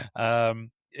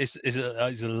 It's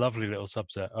a lovely little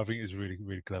subset. I think it's really,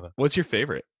 really clever. What's your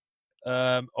favorite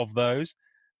of those?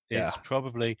 It's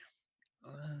probably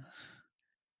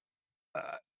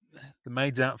the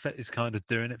maid's outfit is kind of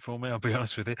doing it for me. I'll be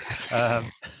honest with you.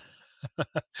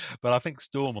 But I think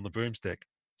Storm on the broomstick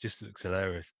just looks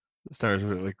hilarious. Star is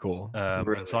really cool.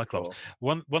 And Cyclops.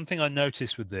 Cool. One thing I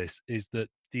noticed with this is that,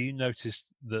 do you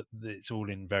notice that it's all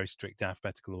in very strict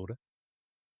alphabetical order?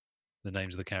 The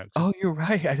names of the characters. Oh, you're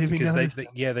right. I didn't even notice.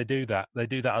 They do that. They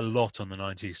do that a lot on the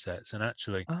 90s sets. And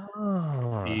actually,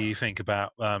 you think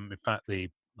about, in fact,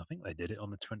 I think they did it on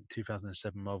the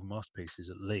 2007 Marvel Masterpieces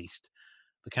at least.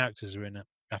 The characters are in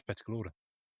alphabetical order.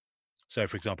 So,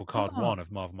 for example, card 1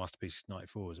 of Marvel Masterpieces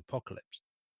 94 is Apocalypse.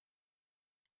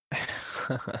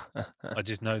 I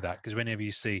just know that because whenever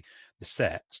you see the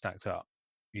set stacked up,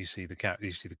 you see the card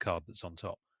that's on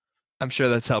top. I'm sure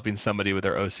that's helping somebody with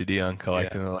their OCD on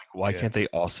collecting. Yeah. They're like, why can't they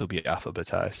also be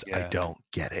alphabetized? Yeah. I don't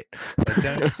get it.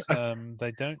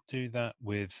 They don't do that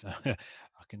with.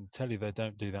 I can tell you they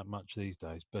don't do that much these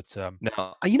days. But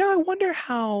no, I wonder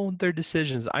how their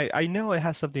decisions. I know it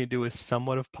has something to do with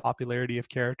somewhat of popularity of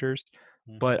characters,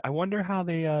 but I wonder how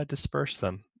they disperse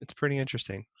them. It's pretty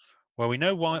interesting. Well, we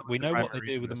know what they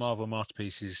do with the Marvel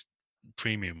Masterpieces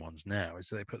premium ones now is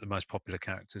that they put the most popular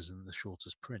characters in the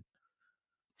shortest print.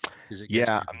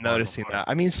 Yeah, I'm noticing that.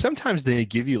 I mean, sometimes they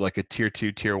give you like a tier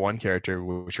 2, tier 1 character,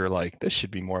 which are like, this should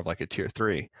be more of like a tier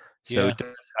 3. So it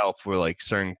does help with like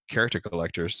certain character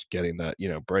collectors getting that,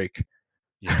 break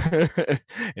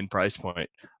in price point.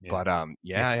 Yeah. But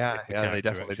they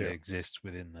definitely do exist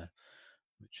within there,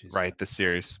 which is right the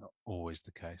series. not always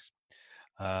the case.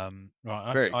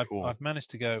 Right, Very I've cool. I've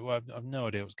managed to go. Well, I've no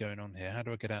idea what's going on here. How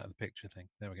do I get out of the picture thing?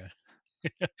 There we go.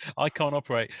 I can't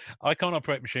operate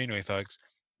machinery, folks.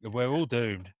 We're all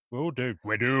doomed. We're all doomed.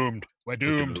 We're doomed. We're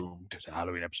doomed. It's a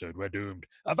Halloween episode. We're doomed.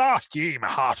 Avast ye, my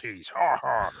hearties! Ha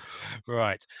ha.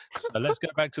 Right. So let's go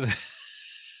back to the.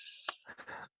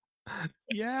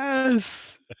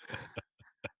 Yes.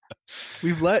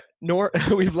 We've let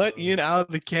we've let Ian out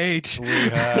of the cage. We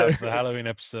have the Halloween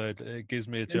episode. It gives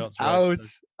me a It's chance. out.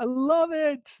 I love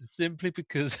it. Simply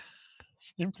because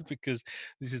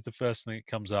this is the first thing that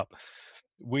comes up.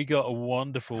 We got a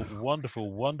wonderful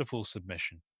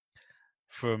submission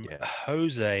from Yeah.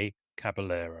 Jose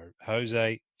Caballero.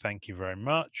 Jose, thank you very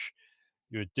much.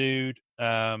 You're a dude.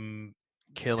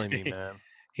 Killing me, man.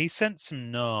 He sent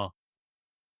some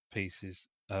pieces.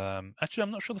 Actually,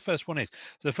 I'm not sure the first one is.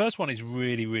 So the first one is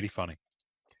really funny.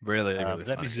 Really, really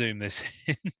Let funny. me zoom this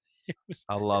in.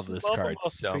 I love it's this Marvel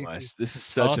card so Masterpieces much. This is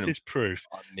such an artist proof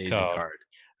amazing card.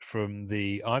 from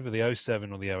either the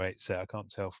 07 or the 08 set. I can't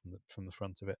tell from the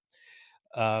front of it.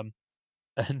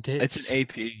 And It's an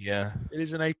AP, yeah. It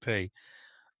is an AP,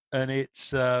 and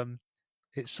it's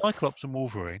Cyclops and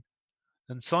Wolverine,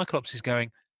 and Cyclops is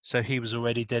going. So he was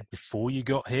already dead before you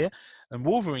got here, and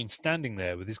Wolverine's standing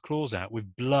there with his claws out,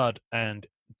 with blood and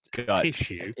Guts,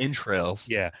 tissue, entrails.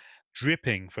 yeah,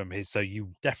 dripping from his. So you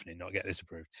definitely not get this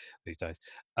approved these days.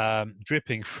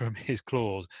 Dripping from his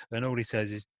claws, and all he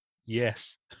says is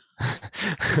yes.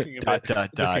 Looking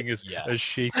as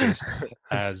sheepish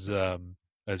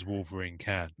as Wolverine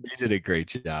can. They did a great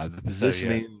job. The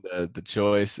positioning, the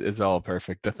choice is all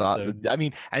perfect. The thought, I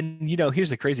mean, and here's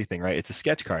the crazy thing, right? It's a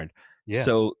sketch card. Yeah.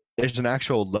 So there's an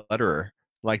actual letterer.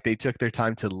 Like they took their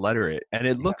time to letter it, and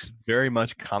it looks very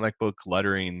much comic book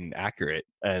lettering accurate.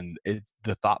 And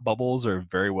the thought bubbles are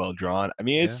very well drawn. I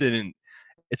mean, it's an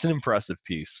impressive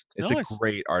piece. It's nice. A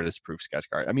great artist proof sketch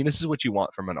card. I mean, this is what you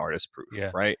want from an artist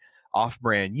proof, right?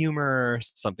 Off-brand humor,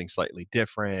 something slightly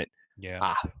different.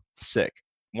 Yeah. Sick.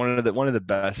 One of the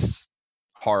best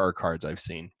horror cards I've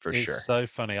seen for sure. It's so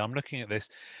funny. I'm looking at this,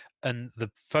 and the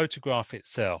photograph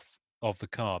itself of the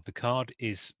card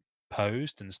is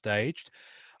posed and staged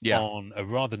on a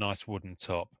rather nice wooden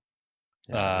top.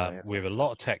 With a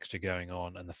lot of texture going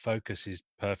on, and the focus is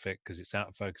perfect because it's out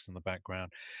of focus in the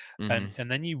background. And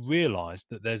then you realize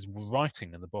that there's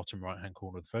writing in the bottom right hand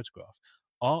corner of the photograph,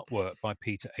 artwork by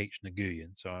Peter H.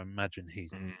 Nguyen, so I imagine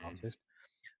he's an artist,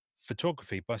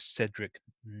 photography by Cedric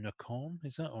Nacon,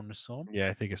 is that, or Nasson? Yeah,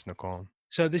 I think it's Nacon.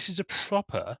 So this is a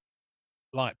proper,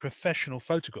 like, professional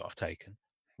photograph taken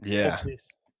of this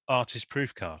artist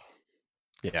proof card.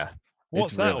 Yeah.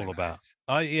 What's that all about?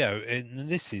 And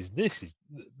this is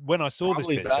when I saw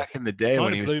probably this picture, back in the day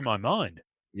when he blew my mind.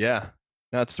 Yeah.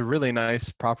 No, it's a really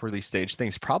nice, properly staged thing.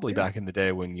 It's probably back in the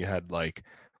day when you had like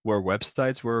where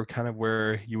websites were kind of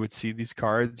where you would see these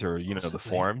cards, or the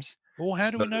forums. Well, how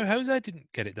do we know Jose didn't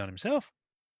get it done himself?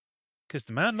 Because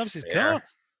the man loves his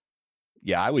cards.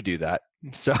 Yeah, I would do that.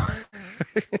 So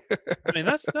I mean,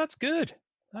 that's good.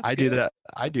 Do that.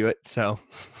 I do it. So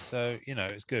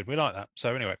it's good. We like that.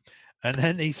 So anyway, and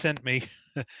then he sent me,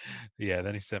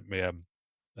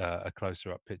 a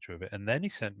closer up picture of it, and then he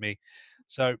sent me.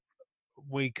 So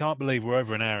we can't believe we're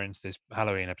over an hour into this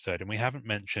Halloween episode, and we haven't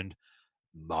mentioned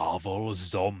Marvel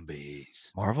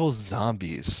Zombies.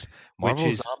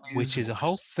 Which is a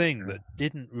whole thing that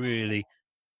didn't really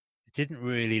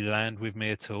land with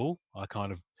me at all. I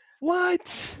kind of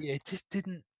it just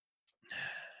didn't.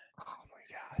 Oh my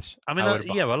gosh! I mean,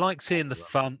 I like seeing the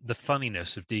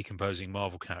funniness of decomposing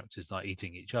Marvel characters like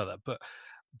eating each other,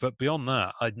 but beyond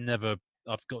that,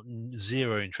 I've got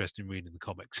zero interest in reading the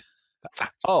comics.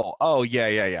 Oh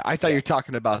yeah. I thought you were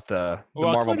talking about the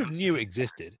Marvel. I kind of knew it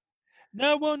existed.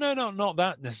 No, not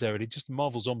that necessarily. Just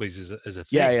Marvel Zombies as a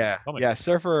thing. Yeah.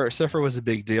 Surfer was a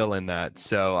big deal in that.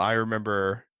 So I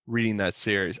remember reading that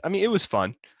series. I mean, it was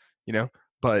fun,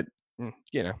 but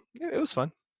it was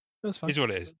fun. It was fun. It is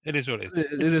what it is. It is what it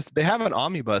is. It is. They have an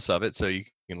omnibus of it, so you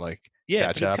can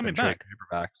catch up and trade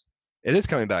paperbacks. It is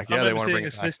coming back. Yeah, they want to bring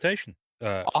it back. solicitation.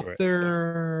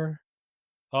 Arthur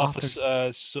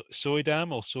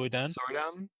Soydam or Soydan.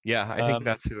 Yeah, I think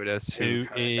that's who it is. Who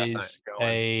is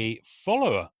a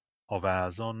follower of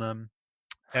ours on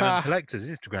Collector's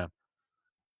Instagram,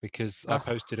 because I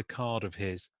posted a card of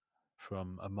his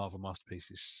from a Marvel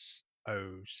Masterpieces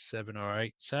 07 or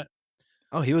 08 set.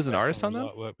 Oh, he was an artist on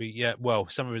that?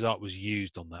 Artwork, some of his art was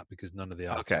used on that because none of the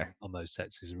art on those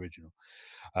sets is original.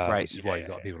 Right. Which is why you've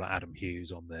got people like Adam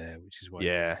Hughes on there, which is why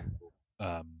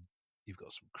you've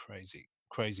got some crazy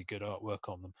good artwork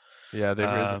on them. Yeah,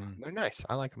 they're nice.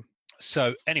 I like them.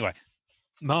 So anyway,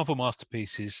 Marvel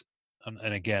Masterpieces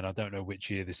and again, I don't know which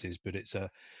year this is, but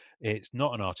it's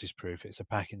not an artist proof. It's a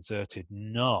pack inserted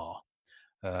Nah,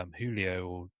 Julio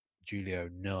or Julio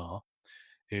Nah,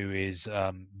 who is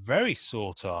very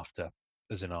sought after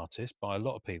as an artist by a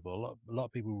lot of people. A lot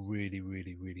of people really,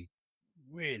 really, really,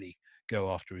 really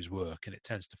go after his work, and it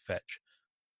tends to fetch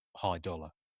high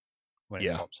dollar when it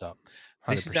Yeah, pops up.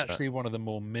 This is 100%. actually one of the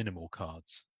more minimal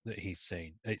cards that he's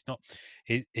seen. It's not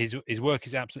his work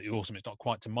is absolutely awesome. It's not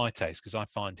quite to my taste because I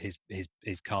find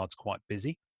his cards quite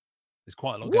busy. There's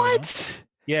quite a lot going on. What?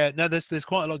 Yeah, no, there's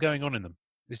quite a lot going on in them.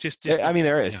 It's just I mean,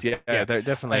 there yeah, is. Yeah, yeah. there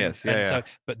definitely is. Yeah, And yeah. so,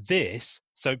 but this,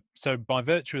 so by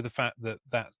virtue of the fact that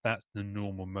that's the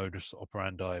normal modus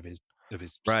operandi of his Right.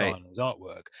 style and his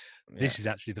artwork, Yeah. this is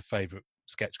actually the favorite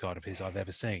sketch card of his I've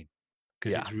ever seen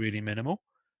because Yeah. it's really minimal,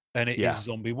 and it Yeah. is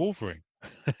Zombie Wolverine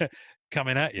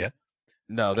coming at you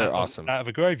No, they're awesome. out of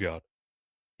a graveyard,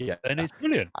 Yeah. and it's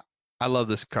brilliant. I love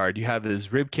this card. You have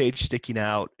his rib cage sticking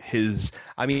out.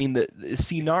 I mean, the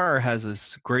Cinar has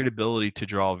this great ability to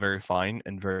draw very fine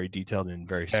and very detailed in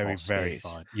very small Very space.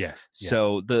 fine. Yes.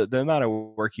 So the amount of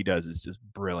work he does is just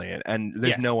brilliant, and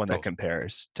there's Yes, no of one that course.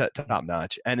 compares. Top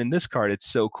notch. And in this card, it's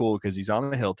so cool because he's on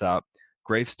the hilltop,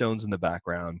 gravestones in the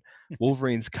background,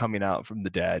 Wolverine's coming out from the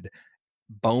dead.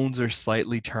 Bones are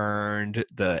slightly turned.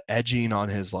 The edging on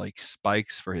his like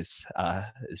spikes for his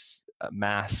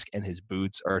mask and his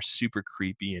boots are super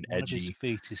creepy and One of his edgy.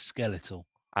 feet is skeletal.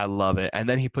 I love it. And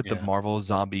then he put the Yeah. Marvel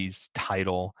Zombies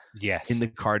title Yes. in the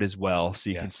card as well, so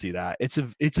you Yeah. can see that. It's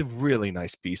a really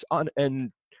nice piece.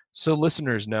 And so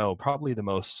listeners know, probably the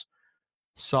most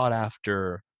sought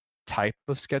after type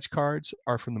of sketch cards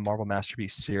are from the Marvel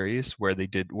Masterpiece series, where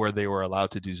they were allowed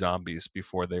to do zombies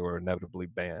before they were inevitably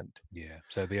banned. Yeah.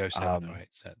 So the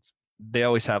 0708 sets. They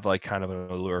always have like kind of an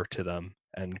allure to them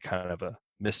and kind of a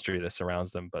mystery that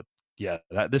surrounds them. But yeah,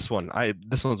 this one's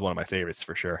one of my favorites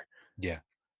for sure. Yeah.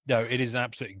 No, it is an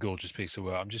absolutely gorgeous piece of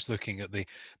work. I'm just looking at the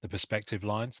perspective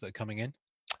lines that are coming in.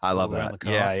 I love all around that. the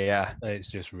card. Yeah. It's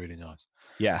just really nice.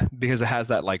 Yeah, because it has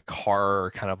that like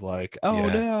horror kind of like, oh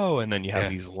Yeah. no, and then you have Yeah.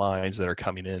 these lines that are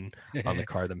coming in on the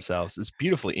card themselves. It's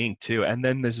beautifully inked too. And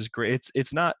then there's this great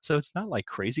it's not like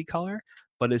crazy color,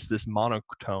 but it's this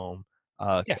monochrome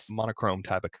Yes. monochrome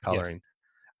type of coloring.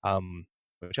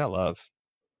 Which I love.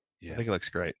 I think it looks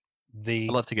great. The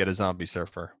I'd love to get a zombie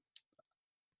surfer.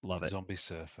 Love it. zombie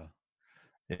surfer.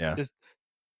 Yeah.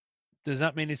 Does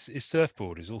that mean his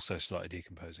surfboard is also slightly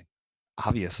decomposing?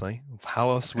 Obviously.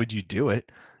 How else would you do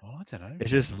it? Well, I don't know.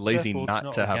 It's just lazy Surfboard's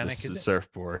not to have organic, this is it?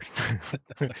 surfboard.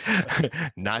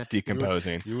 Not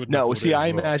decomposing. You wouldn't have No, thought see, it I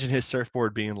as well. imagine his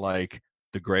surfboard being like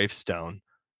the gravestone.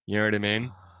 You know what I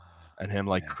mean? And him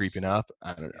like creeping Yes. up.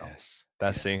 I don't know. Yes.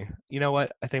 That's yeah. the. You know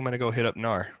what? I think I'm gonna go hit up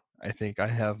Nar. I think I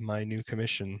have my new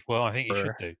commission. Well, I think you should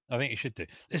for- do. I think you should do.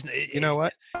 Listen, You know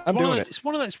what? I'm one of doing those, it. It's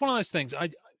one of those things.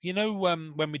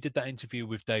 When we did that interview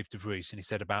with Dave DeVries, and he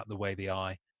said about the way the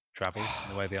eye travels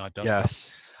and the way the eye does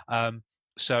stuff. Yes.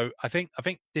 So I think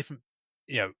different,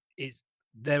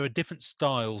 there are different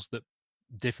styles that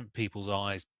different people's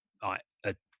eyes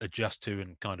adjust to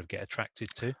and kind of get attracted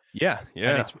to. Yeah.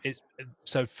 Yeah. And it's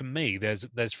so for me, there's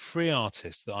 3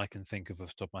 artists that I can think of off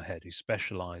the top of my head who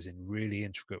specialize in really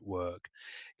intricate work,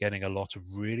 getting a lot of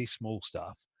really small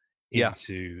stuff Yeah.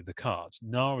 into the cards.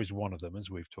 Nar is one of them,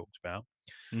 as we've talked about.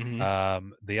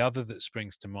 Mhm. The other that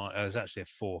springs to mind, there's actually a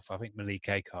 4th. I think Malik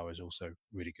Akar is also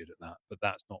really good at that, but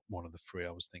that's not one of the 3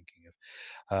 I was thinking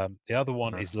of. The other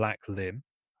one is Lak Lim.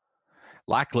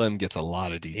 Lak Lim gets a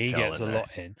lot of detail. He gets in a there.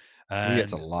 lot in. He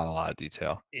gets a And lot of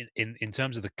detail. in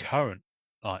terms of the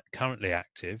currently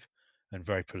active and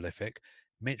very prolific,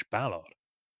 Mitch Ballard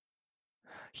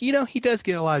He does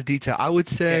get a lot of detail. I would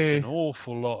gets say an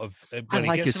awful lot of. I He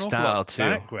like gets his an awful lot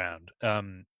style of too.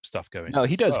 background stuff going. No,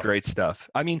 he does well. great stuff.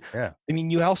 I mean, Yeah.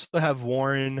 you also have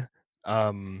Warren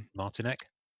Martinek,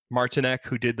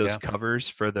 who did those Yeah. covers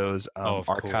for those of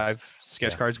archive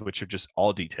sketch Yeah. cards, which are just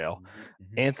all detail.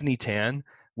 Mhm. Anthony Tan,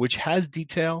 which has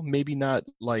detail, maybe not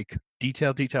like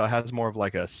detail. It has more of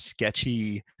like a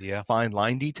sketchy, Yeah. fine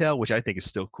line detail, which I think is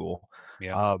still cool.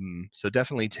 Yeah. So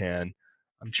definitely Tan.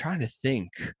 I'm trying to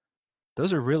think.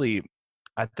 Those are really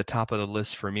at the top of the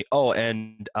list for me. Oh,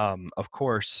 and of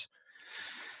course,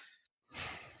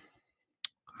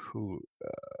 who?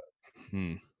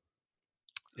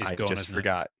 It's I gone, just isn't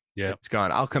forgot. It? Yeah. It's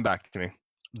gone. I'll come back to me.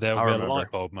 There'll I'll be remember. a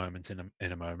light bulb moment in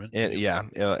a moment.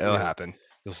 It'll happen.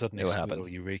 You'll suddenly It'll squeal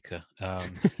happen. eureka.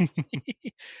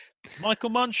 Michael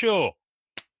Munshaw,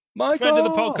 Michael, friend of the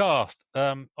podcast,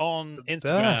 on Instagram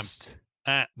best.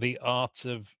 at Art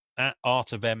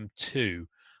of M2.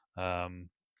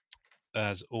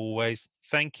 as always.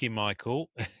 Thank you, Michael.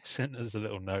 Sent us a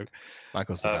little note.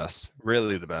 Michael's the best.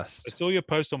 Really the I best. saw your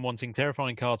post on wanting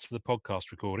terrifying cards for the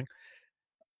podcast recording.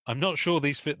 I'm not sure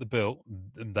these fit the bill,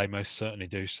 and they most certainly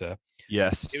do, sir.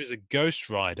 Yes. It was a Ghost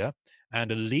Rider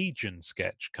and a Legion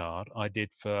sketch card I did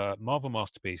for Marvel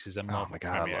Masterpieces and Oh Marvel my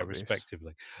God, I Premiere, love these.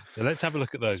 respectively. So let's have a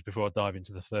look at those before I dive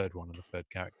into the third one and the third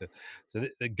character. So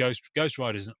the Ghost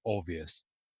Rider is an obvious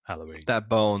Halloween. That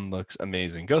bone looks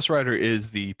amazing. Ghost Rider is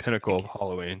the pinnacle of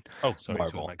Halloween. Oh, sorry,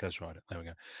 talking Marvel. about Ghost Rider. There we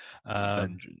go.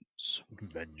 Vengeance.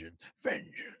 Vengeance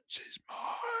is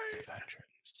mine.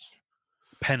 Vengeance.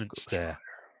 Penance Ghost stare.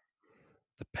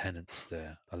 The penance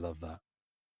stare. I love that.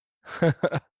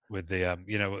 Rider. With the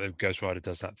you know, what the Ghost Rider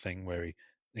does that thing where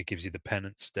it gives you the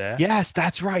penance stare. Yes,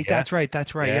 that's right. Yeah. That's right.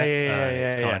 That's right. Yeah, yeah, yeah, and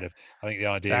it's yeah. kind of, I think the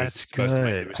idea is That's it's supposed to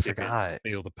make the good. I recipient forgot.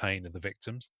 feel the pain of the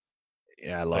victims.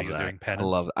 Yeah, I love you're that. doing I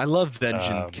love it. I love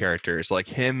Vengeance Um, characters like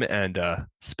him and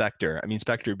Spectre. I mean,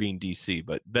 Spectre being DC,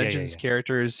 but yeah, Vengeance yeah.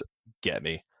 characters get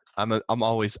me. I'm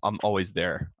always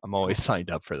there. I'm always signed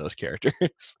up for those characters.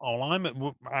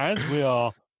 As we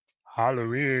are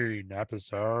Halloween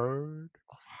episode.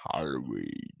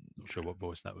 Halloween. Not sure what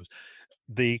voice that was.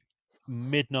 The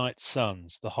Midnight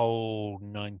Suns, the whole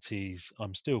 90s.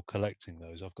 I'm still collecting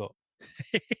those. I've got.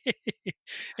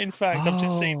 In fact, I've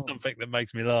just seen Oh. something that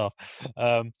makes me laugh.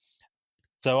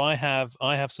 So I have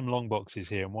some long boxes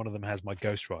here, and one of them has my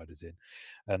Ghost Riders in,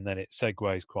 and then it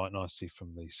segues quite nicely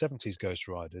from the 70s Ghost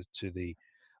Riders to the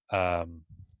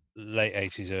late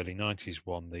 80s, early 90s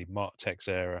one, the Mark Tex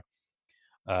era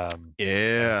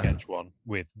Yeah. sketch one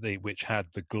which had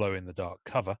the glow in the dark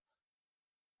cover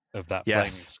of that flaming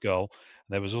Yes. skull.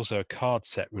 There was also a card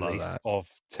set Love released that. of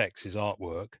Tex's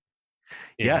artwork.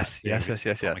 in Yes. that Yes. series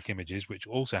Yes. of Yes. Comic Yes. Images, which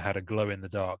also had a glow in the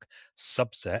dark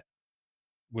subset,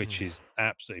 which is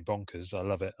absolutely bonkers. I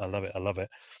love it. I love it. I love it.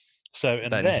 So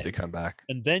That needs to come back.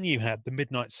 and then you had the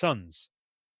Midnight Suns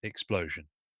explosion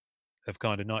of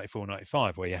kind of 94,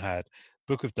 95, where you had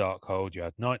Book of Darkhold, you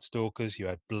had Night Stalkers, you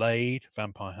had Blade,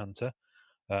 Vampire Hunter.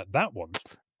 That one's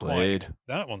Blade.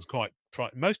 quite.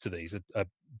 Most of these are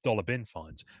dollar bin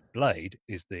finds. Blade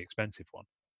is the expensive one.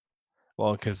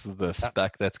 Well, because of the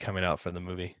spec that's coming out for the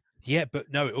movie. Yeah,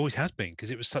 but no, it always has been because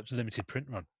it was such a limited print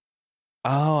run.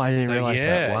 Oh, I didn't realize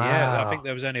that. Wow. Yeah. I think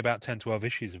there was only about 10, 12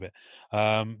 issues of it.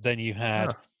 Then you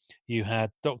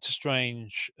had Doctor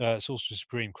Strange, Sorcerer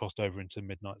Supreme crossed over into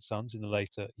Midnight Suns in the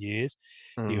later years.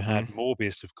 You had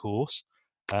Morbius, of course.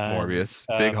 Morbius,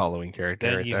 big Halloween character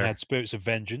Then right you there. had Spirits of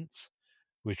Vengeance,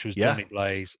 which was Johnny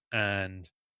Blaze and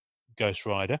Ghost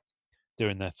Rider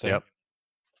doing their thing. Yep.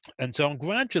 And so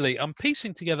I'm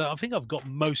piecing together. I think I've got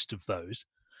most of those.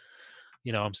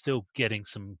 I'm still getting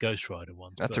some Ghost Rider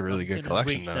ones. That's a really good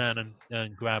collection, reach down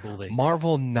and grab all these.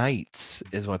 Marvel Knights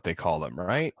is what they call them,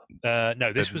 right?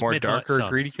 No, this was more Midnight darker, Suns.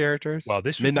 greedy characters. Well,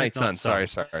 this was Midnight Suns. Sorry.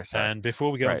 And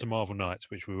before we go on to Marvel Knights,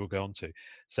 which we will go on to,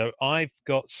 so I've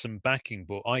got some backing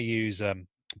board. I use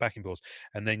backing boards,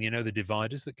 and then the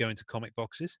dividers that go into comic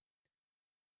boxes.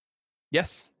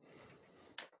 Yes.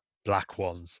 Black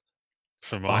ones.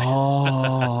 From my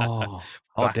oh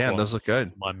damn, those look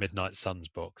good. My Midnight Suns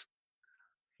box.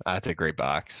 That's a great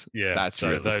box. Yeah, that's so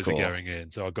really those cool. are going in.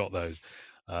 So I got those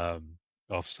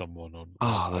off someone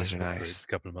on. Those are A nice.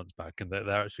 couple of months back, and they're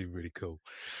actually really cool.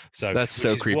 So that's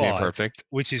so creepy and perfect.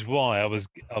 Which is why I was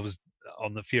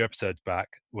on the few episodes back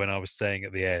when I was saying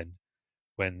at the end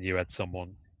when you had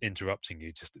someone interrupting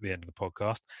you just at the end of the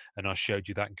podcast, and I showed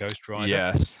you that Ghost Rider.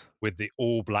 Yes. With the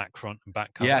all black front and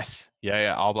back cover. Yes.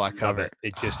 Yeah. All black cover.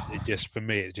 It just for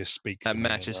me it just speaks. That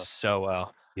matches so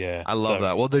well. Yeah, I love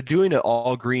that. Well, they're doing an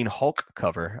all green Hulk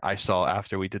cover. I saw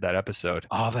after we did that episode.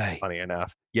 Are they? Funny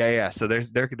enough. Yeah. So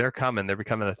they're coming. They're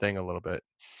becoming a thing a little bit.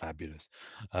 Fabulous.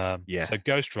 Yeah. So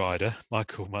Ghost Rider,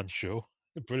 Michael Munshaw,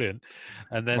 brilliant.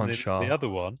 And then the other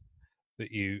one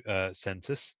that you sent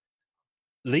us,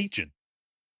 Legion,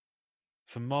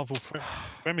 from Marvel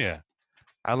Premiere.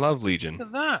 I love Legion. Look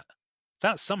at that.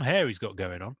 That's some hair he's got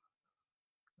going on.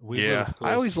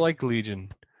 I always like Legion.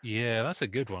 Yeah, that's a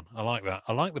good one. I like that.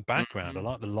 I like the background. I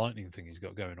like the lightning thing he's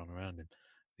got going on around him.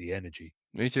 The energy.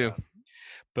 Me too.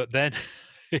 But then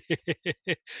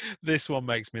this one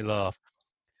makes me laugh.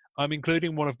 I'm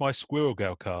including one of my Squirrel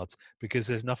Girl cards because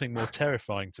there's nothing more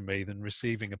terrifying to me than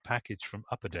receiving a package from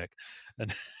Upper Deck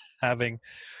and having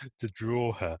to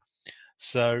draw her.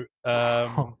 So,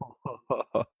 and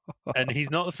he's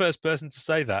not the first person to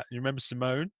say that. You remember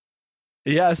Simone?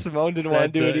 Yeah, Simone didn't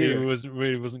want to do it either.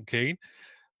 He wasn't keen.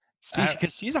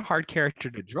 Because she's a hard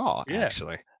character to draw,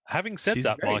 actually. Having said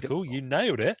that, Michael, you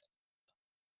nailed it.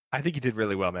 I think you did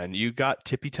really well, man. You got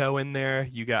Tippy Toe in there.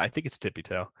 I think it's Tippy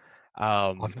Toe.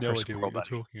 I've no idea what you're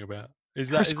talking about. Is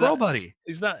Her that squirrel buddy.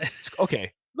 is that?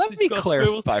 Okay, let she's me got a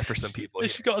squirrel- clarify for some people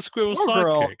Has here. she got a squirrel Squirrel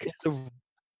Girl sidekick? is a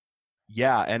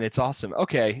yeah, and it's awesome.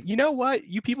 Okay, you know what?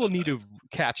 You people need to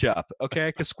catch up, okay?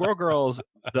 Because Squirrel Girl's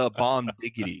the bomb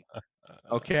diggity.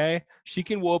 Okay, she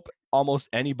can whoop almost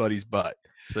anybody's butt.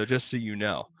 So just so you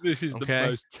know, This is the okay?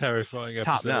 most terrifying It's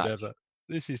top episode notch. ever.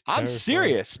 This is I'm terrifying.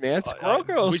 serious, man. Squirrel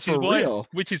Girl's which is for why real.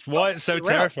 which is why it's so Around.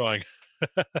 terrifying.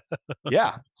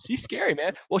 Yeah, she's scary,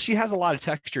 man. Well, she has a lot of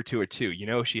texture to her too. You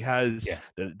know, she has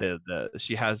Yeah.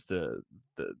 she has the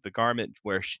garment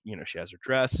where she has her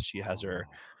dress, she has her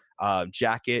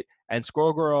jacket, and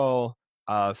Squirrel Girl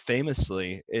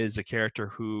famously is a character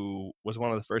who was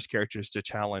one of the first characters to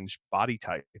challenge body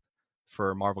type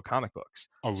for Marvel comic books.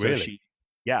 Oh, So really?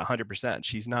 yeah, 100%.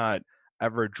 She's not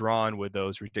ever drawn with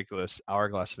those ridiculous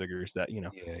hourglass figures that Yeah.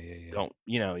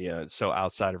 don't so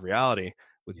outside of reality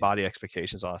with Yeah. body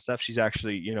expectations, all that stuff. She's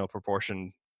actually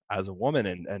proportioned as a woman,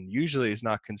 and usually is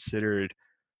not considered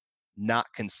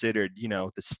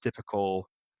this typical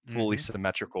fully Mhm.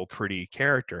 symmetrical pretty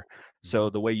character. So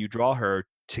the way you draw her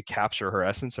to capture her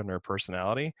essence and her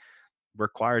personality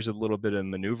requires a little bit of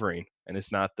maneuvering, and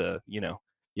it's not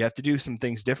you have to do some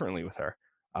things differently with her.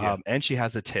 Yeah. And she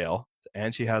has a tail,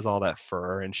 and she has all that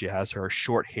fur, and she has her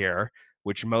short hair,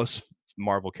 which most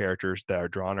Marvel characters that are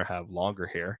drawn or have longer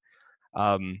hair.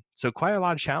 So quite a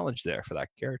lot of challenge there for that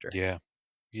character. Yeah.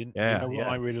 You Yeah, know what yeah.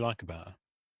 I really like about her?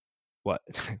 What?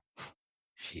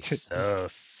 She's so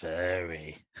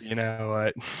furry. You know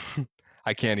what?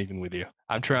 I can't even with you.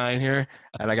 I'm trying here,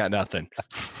 and I got nothing.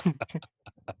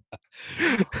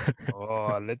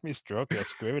 Oh, let me stroke your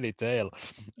squirrely tail.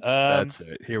 That's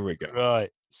it. Here we go. Right.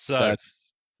 So That's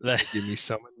let- give me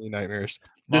so many nightmares.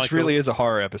 This Michael- really is a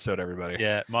horror episode, everybody.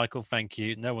 yeah, Michael, thank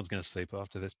you. No one's going to sleep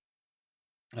after this.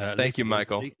 Thank you,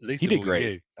 Michael. He did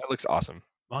great. That looks awesome.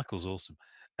 Michael's awesome.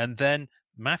 And then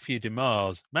Matthew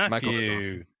DeMars. Michael is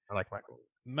awesome. I like Michael.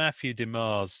 Matthew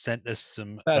DeMars sent us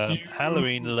some Matthew.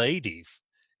 Halloween ladies.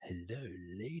 Hello,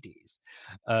 ladies.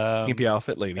 Skimpy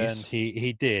outfit ladies. And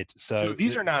he did. So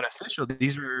these are not official.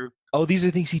 These are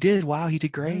things he did. Wow, he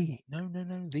did great. No.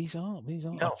 These aren't.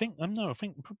 No.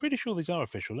 I'm pretty sure these are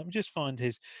official. Let me just find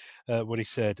his what he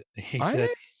said. He Are said,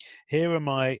 they? "Here are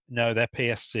my no, they're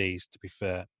PSCs to be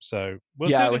fair." So we're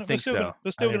Yeah, still I would gonna, think so.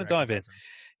 we're still going to dive in.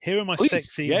 Here are my Please.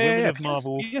 sexy Yeah, women yeah. of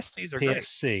Marvel PSCs are great.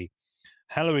 PSC.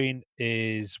 Halloween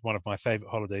is one of my favorite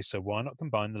holidays, so why not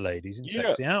combine the ladies in Yeah.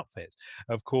 sexy outfits?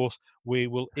 Of course, we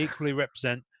will equally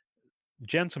represent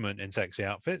gentlemen in sexy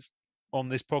outfits on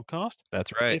this podcast.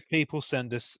 That's right. If people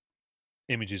send us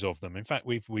images of them, in fact,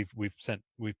 we've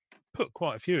put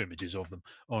quite a few images of them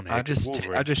on here. I'll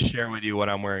 'cause just share with you what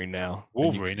I'm wearing now. and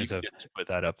Wolverine you is can a just put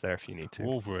that up there if you need to.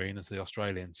 Wolverine, as the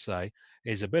Australians say,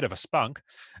 is a bit of a spunk.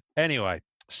 Anyway,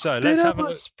 so Bit let's of have a a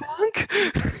look. spunk?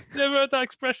 Never heard that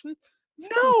expression? It's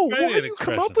an No, why Australian do you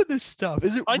come up expression. with this stuff?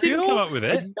 Is it I didn't real? come up with Are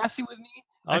it. you messing with me?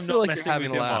 I'm I feel not like messing you're having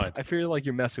with a your laugh. mind. I feel like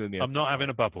you're messing with me. I'm not having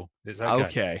a bubble. It's okay.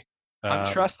 Okay. I'm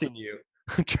Um, trusting you.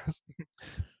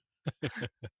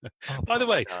 By the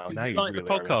way, no, did now you you like the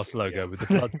really are podcast messing me logo up. with the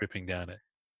blood dripping down it?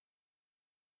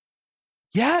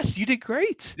 Yes, you did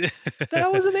great.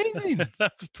 That was amazing.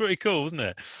 That was pretty cool, wasn't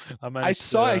it? I managed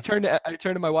saw. to, I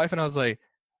turned to my wife and I was like,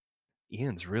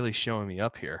 "Ian's really showing me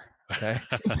up here." Okay.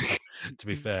 to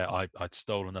be fair, I'd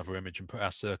stole another image and put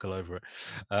our circle over it.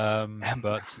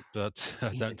 But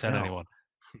Ian, don't tell no. anyone.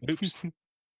 Oops.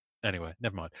 Anyway,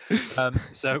 never mind.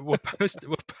 So we'll post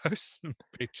some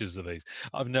pictures of these.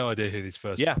 I've no idea who these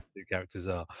first Yeah. two characters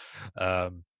are.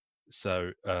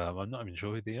 So I'm not even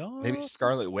sure who they are. Maybe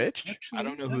Scarlet Witch. I Actually-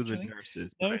 don't know who the actually, nurse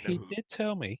is. No, but I know he who did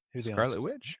tell me who the Scarlet artist.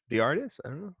 Witch, the artist. I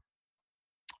don't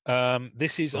know.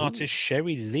 This is Ooh. artist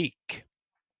Sherry Leek.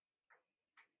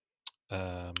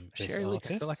 This Sherry Leek. I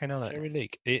feel artist, like I know that. Sherry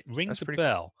Leek. It rings That's a pretty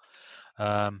bell.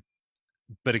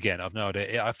 But again, I've no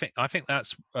idea. I think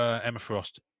that's Emma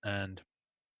Frost and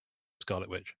Scarlet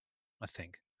Witch. I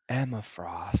think Emma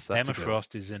Frost. That's Emma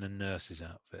Frost is in a nurse's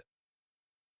outfit.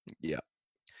 Yeah.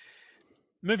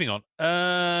 Moving on.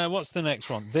 What's the next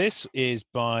one? This is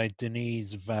by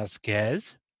Denise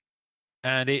Vasquez,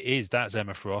 and that's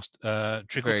Emma Frost.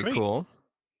 Trick or Very treat. cool.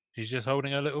 She's just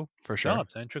holding her little For sure. card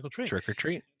saying trick or treat. Trick or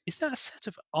treat. Is that a set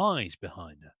of eyes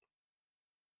behind her?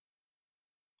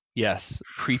 Yes.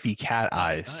 Creepy cat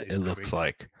eyes. That is It looks creepy.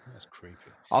 like. That's creepy.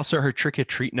 Also, her trick or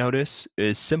treat notice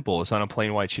is simple. It's on a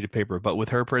plain white sheet of paper, but with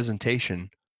her presentation,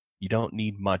 you don't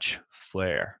need much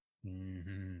flair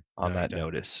on No, that you don't.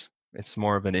 notice. It's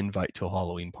more of an invite to a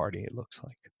Halloween party. It looks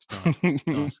like. It's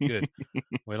nice. Good.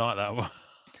 We like that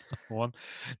one.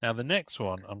 Now the next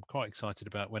one, I'm quite excited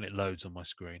about when it loads on my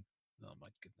screen. Oh my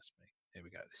goodness me! Here we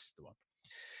go. This is the one.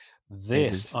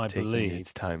 This, I taking believe,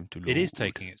 its time to load. it is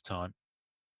taking its time.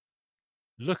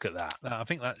 Look at that. I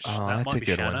think that Oh, that that's might a be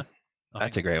good Shanna. one. I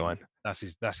That's think a great one. That's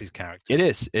his character. It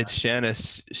is. It's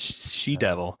Shanna's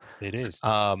she-devil. It is.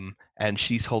 And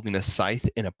she's holding a scythe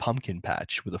in a pumpkin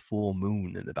patch with a full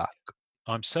moon in the back.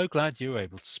 I'm so glad you were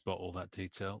able to spot all that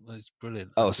detail. That's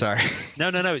brilliant. Oh, sorry. No,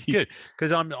 it's good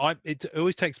because it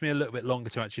always takes me a little bit longer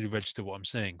to actually register what I'm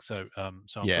seeing. So, I'm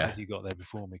Yeah. glad you got there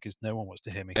before me because no one wants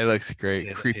to hear me. It looks great.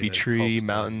 Hear Creepy those tree, cogs turning.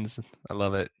 mountains. I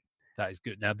love it. That is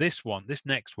good. Now, this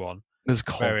next one, This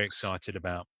I'm very cogs. excited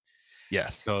about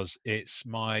Yes. because it's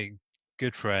my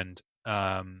good friend.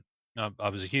 I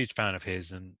was a huge fan of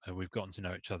his, and we've gotten to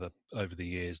know each other over the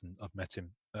years, and I've met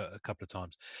him a couple of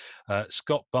times.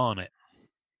 Scott Barnett.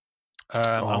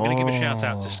 I'm going to give a shout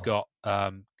out to Scott,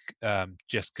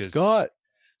 just because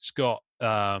Scott.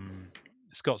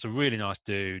 Scott's a really nice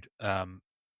dude.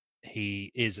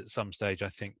 He is at some stage, I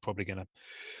think, probably going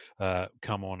to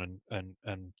come on and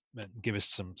give us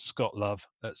some Scott love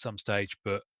at some stage.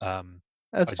 But I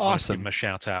That's just wanted to give him awesome. a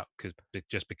shout out because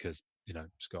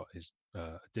Scott is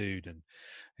a dude and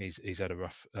he's had a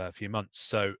rough few months.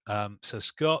 So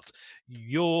Scott,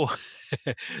 your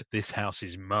this house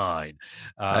is mine.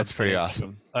 That's pretty it's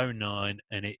awesome. From 09,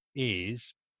 and it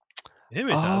is. Who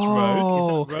is that? That's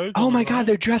Rogue. Is that Rogue? Oh on my the God, right?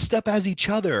 they're dressed up as each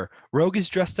other. Rogue is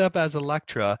dressed up as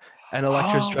Elektra, and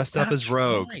Elektra's dressed up as That's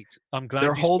Rogue. right. I'm glad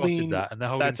They're you spotted holding. that. And they're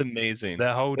holding. That's amazing.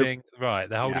 They're holding right.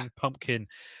 They're yeah. holding pumpkin,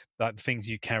 like the things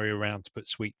you carry around to put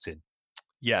sweets in.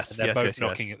 Yes, And they're both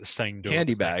knocking at the same door.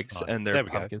 Candy at the same bags time. and their There we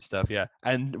go. pumpkin stuff. Yeah,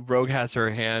 and Rogue has her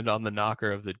hand on the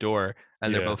knocker of the door,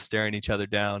 and they're Yeah. both staring each other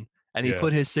down. And he Yeah.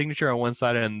 put his signature on one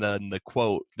side, and then the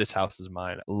quote, "This house is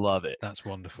mine." I love it. That's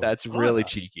wonderful. That's I like really that.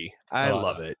 cheeky. I I like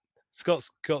love that. it. Scott's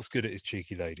good at his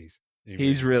cheeky ladies.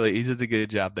 He does a good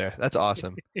job there. That's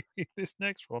awesome. This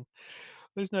next one,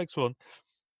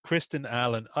 Kristen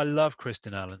Allen. I love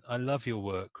Kristen Allen. I love your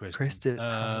work, Kristen. Kristen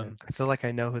Allen. I feel like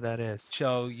I know who that is.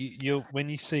 So you'll when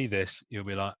you see this, you'll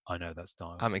be like, I know that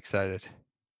style. I'm excited.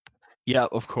 Yeah,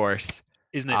 of course.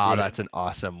 Isn't it brilliant? That's an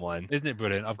awesome one. Isn't it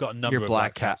brilliant? I've got a number Your of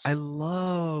Black Black Cats Cat. I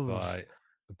love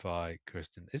by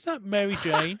Kristen. Is that Mary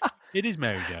Jane? It is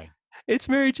Mary Jane. It's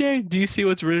Mary Jane. Do you see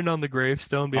what's written on the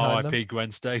gravestone behind them? R.I.P.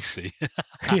 Gwen Stacy.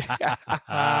 Look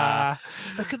at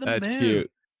the That's moon.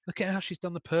 cute. Look at how she's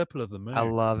done the purple of the moon. I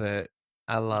love it.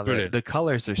 Brilliant. The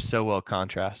colors are so well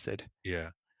contrasted. Yeah.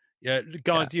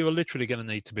 Guys, you are literally going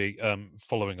to need to be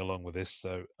following along with this.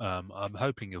 So I'm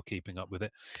hoping you're keeping up with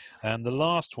it. And the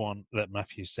last one that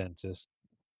Matthew sent us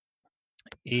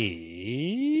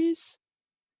is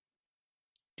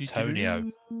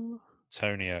Tonio.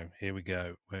 Tonio. Here we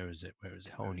go. Where is it?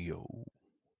 Tonio.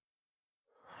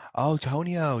 Oh,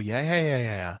 Tonio.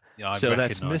 Yeah. Yeah, so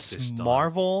that's Miss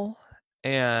Marvel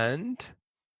and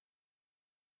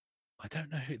I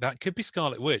don't know who that could be.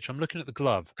 Scarlet Witch. I'm looking at the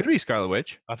glove. Could be Scarlet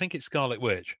Witch. I think it's Scarlet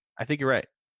Witch. I think you're right.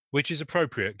 Which is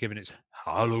appropriate given it's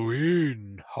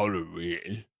Halloween.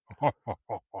 I'm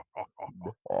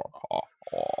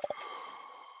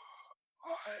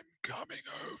coming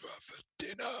over for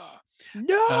dinner.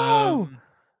 No.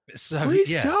 So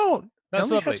please don't. That's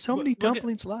only lovely. Have so many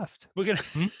dumplings left. We're gonna.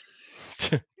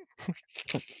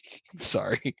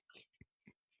 Sorry.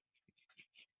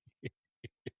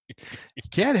 You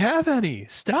can't have any.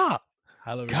 Stop.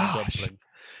 Halloween dumplings.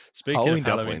 Speaking of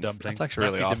Halloween dumplings, that's actually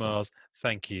really Matthew awesome. DeMars,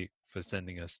 thank you for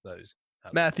sending us those.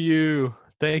 Matthew,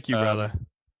 thank you, brother.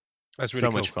 That's really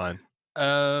so much fun.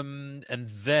 And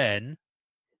then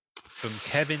from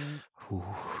Kevin.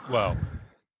 Well,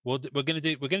 we're gonna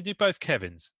do both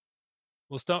Kevins.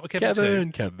 We'll start with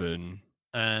Kevin 2. Kevin.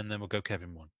 And then we'll go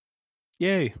Kevin 1.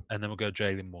 Yay. And then we'll go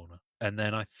Jalen Warner. And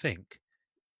then I think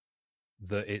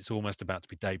that it's almost about to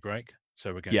be daybreak.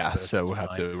 So we're going so we'll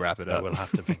have to wrap it up. We'll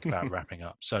have to think about wrapping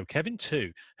up. So Kevin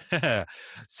 2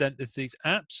 sent us these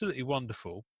absolutely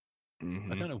wonderful. I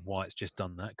don't know why it's just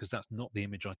done that because that's not the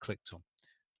image I clicked on.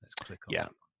 Let's click on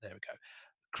that. There we go.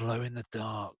 Glow in the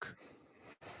dark.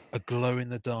 A glow in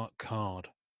the dark card.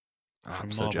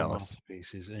 I'm so jealous.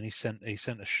 Masterpieces, and he sent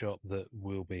a shot that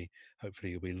will be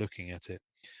hopefully you'll be looking at it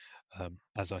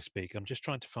as I speak. I'm just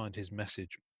trying to find his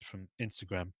message from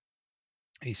Instagram.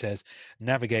 He says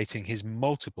navigating his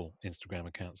multiple Instagram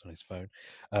accounts on his phone.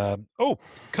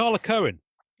 Carla Cohen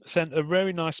sent a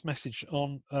very nice message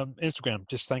on Instagram,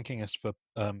 just thanking us for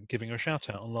giving her a shout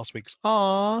out on last week's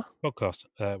podcast,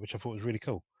 which I thought was really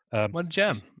cool. What a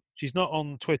gem! She's not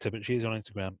on Twitter, but she is on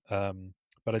Instagram.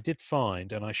 But I did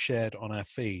find, and I shared on our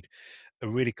feed, a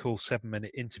really cool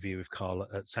 7-minute interview with Carla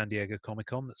at San Diego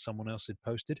Comic-Con that someone else had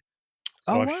posted.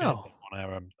 So Oh I've shared wow.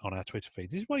 them on our Twitter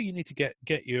feed. This is why you need to get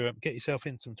yourself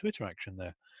in some Twitter action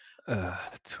there, old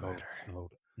Twitter.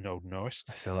 old Norris.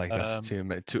 I feel like that's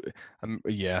Um,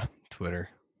 yeah, Twitter.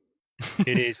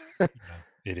 it is.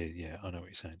 It is. Yeah, I know what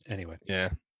you're saying. Anyway, Yeah.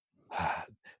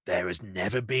 there has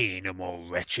never been a more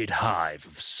wretched hive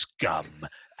of scum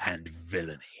and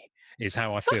villainy. Is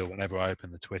how I feel whenever I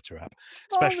open the Twitter app,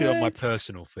 especially on my it.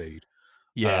 personal feed.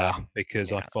 Yeah.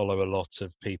 Because I Yeah. follow a lot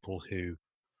of people who,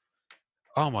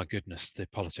 oh my goodness, the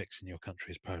politics in your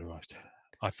country is polarized.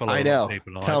 I follow I a lot of know.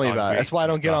 people, and Tell me I about it. read That's why I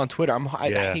some don't get stuff. on Twitter. I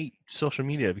Yeah, hate social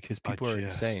media because people are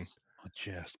insane.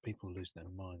 people lose their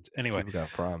minds. Anyway, People got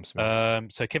problems,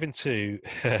 man. so Kevin 2,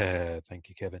 thank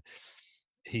you, Kevin.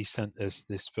 He sent us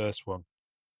this first one,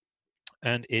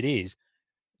 and it is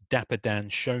Dapper Dan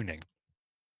Schoening.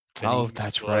 And Oh, he uses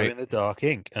that's glow right. in the dark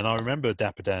ink. And I remember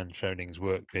Dapper Dan Schoening's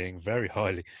work being very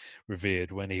highly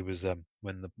revered when he was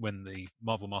when the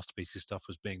Marvel Masterpieces stuff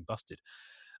was being busted.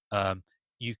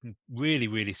 You can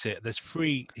really see it. There's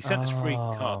free. He sent us free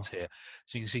Oh, cards here,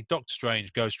 so you can see Doctor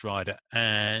Strange, Ghost Rider,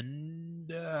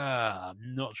 and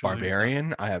I'm not sure who the other.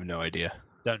 Barbarian? I have no idea.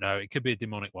 Don't know. It could be a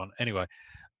demonic one. Anyway,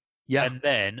 Yeah. and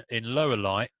then in lower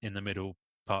light in the middle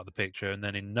part of the picture, and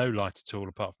then in no light at all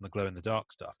apart from the glow in the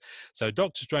dark stuff. So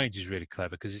Doctor Strange is really clever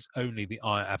because it's only the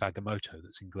eye of Agamotto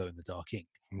that's in glow in the dark ink.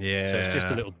 So it's just a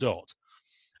Yeah. little dot.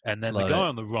 And then Love the guy it.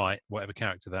 on the right, whatever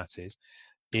character that is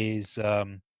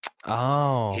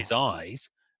Oh, his eyes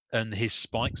and his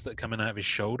spikes that are coming out of his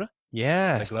shoulder.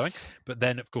 They're glowing. yes. But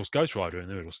then, of course, Ghost Rider in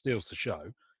the middle steals the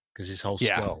show because his whole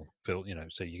Yeah. skull filled,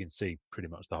 so you can see pretty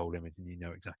much the whole image and you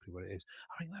know exactly what it is.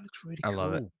 I think that looks really I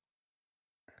love it. cool.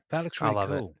 That looks I really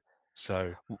love it. cool.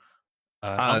 So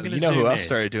I'm going to You know who zoom else in.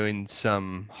 started doing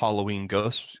some Halloween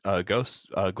ghost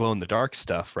glow in the dark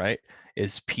stuff, right?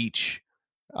 Is Peach,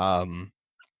 Momoko.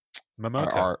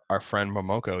 our friend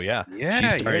Momoko. Yeah, she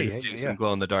Yeah, started to do some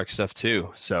glow in the dark stuff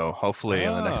too. So hopefully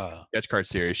in the next sketch card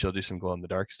series, she'll do some glow in the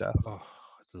dark stuff. Oh,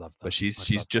 I'd love that. But she's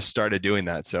I'd love just started doing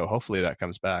that, so hopefully that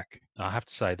comes back. that. I have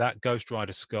to say that Ghost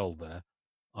Rider skull there,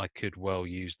 I could well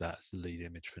use that as the lead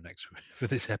image for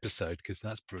this episode because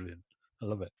that's brilliant. I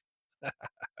love it.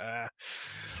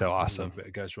 So awesome. I love a bit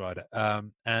of Ghost Rider.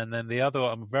 And then the other,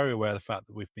 I'm very aware of the fact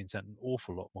that we've been sent an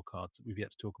awful lot more cards that we've yet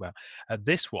to talk about.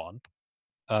 This one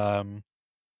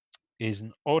is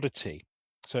an oddity.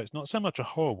 So it's not so much a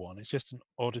horror one, it's just an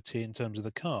oddity in terms of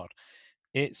the card.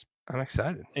 I'm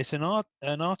excited. It's an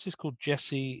artist called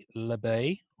Jesse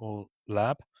Labay or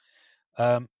Lab,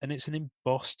 and it's an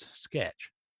embossed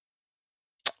sketch.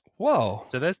 Whoa.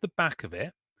 So there's the back of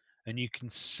it, and you can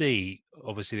see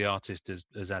obviously the artist has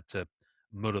had to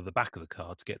muddle the back of the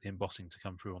card to get the embossing to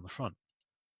come through on the front.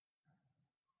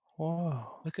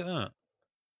 Whoa. Look at that.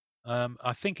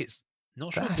 I think it's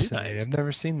not sure who that is. I've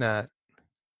never seen that.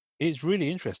 It's really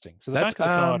interesting. So the That's back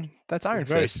of the card, that's Iron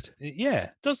Fist. Yeah,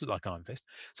 it does look like Iron Fist.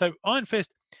 So Iron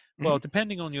Fist, well,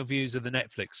 depending on your views of the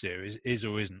Netflix series, is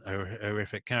or isn't a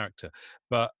horrific character.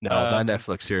 But No, that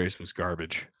Netflix series was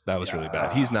garbage. That was really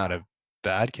bad. He's not a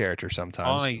bad character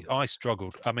sometimes. I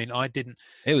struggled. I mean, I didn't.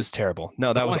 It was terrible.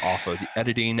 No, that was awful. The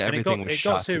editing, everything was shot.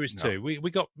 It got series 2.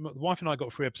 We got, my wife and I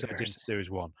got 3 episodes into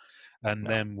series 1, and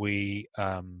then we.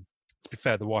 To be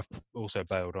fair, the wife also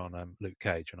bailed on Luke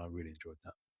Cage, and I really enjoyed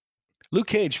that. Luke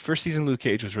Cage, first season Luke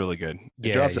Cage was really good.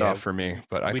 It dropped off for me,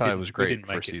 but I thought it was great. We didn't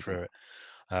make it through it.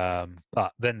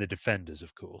 But then the Defenders,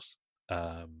 of course,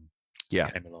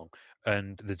 came along,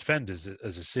 and the Defenders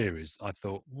as a series, I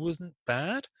thought wasn't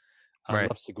bad. I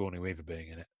love Sigourney Weaver being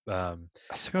in it.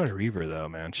 Sigourney Weaver, though,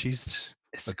 man, she's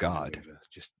a god.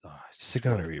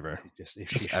 Sigourney Weaver,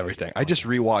 just everything. I just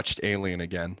rewatched Alien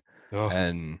again,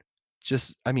 and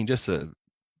just a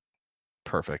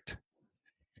perfect.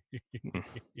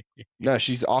 No,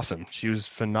 she's awesome. She was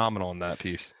phenomenal in that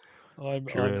piece. I'm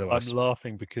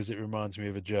laughing because it reminds me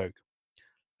of a joke.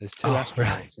 There's 2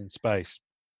 astronauts in space,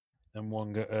 and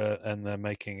one and they're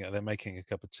making a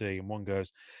cup of tea, and one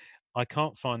goes, "I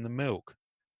can't find the milk,"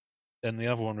 and the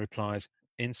other one replies,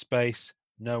 "In space,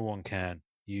 no one can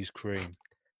use cream."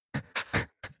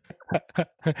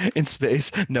 In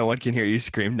space, no one can hear you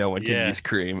scream. No one can use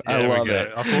cream. I love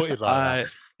it. I thought you'd like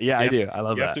that. Yeah, I do. I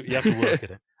love that. You have to work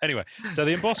at it. Anyway, so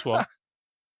the embossed one,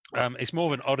 it's more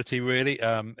of an oddity, really.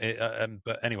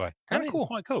 But anyway, kind of cool. It's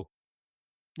quite cool.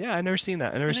 Yeah, I've never seen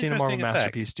that. I've never seen a Marvel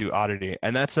Masterpiece do oddity,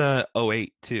 and that's a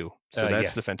 08 too. So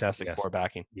that's the Fantastic Four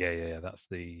backing. Yeah. That's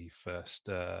the first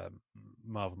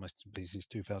Marvel Masterpieces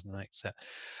 2008 set.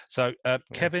 So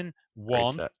Kevin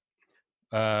won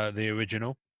the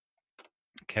original.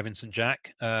 Kevin St.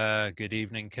 Jack, good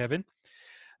evening, Kevin.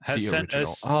 Has sent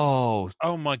us. Oh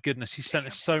my goodness, he sent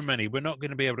us so many. We're not going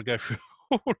to be able to go through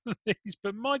all of these,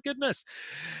 but my goodness,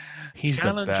 He's the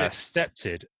challenge best.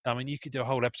 accepted. I mean, you could do a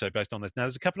whole episode based on this. Now,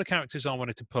 there's a couple of characters I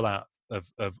wanted to pull out of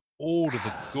all of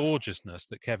the gorgeousn's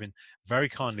that Kevin very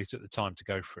kindly took the time to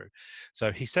go through.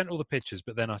 So he sent all the pictures,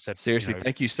 but then I said, Seriously, you know,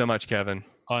 thank you so much, Kevin.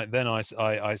 I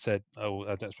said, oh,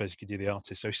 I don't suppose you could do the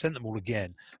artist. So he sent them all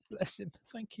again. Bless him.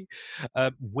 Thank you.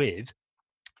 With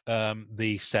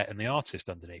the set and the artist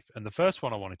underneath. And the first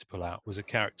one I wanted to pull out was a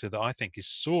character that I think is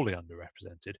sorely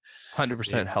underrepresented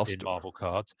 100% in Hellstorm. Marvel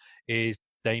cards, is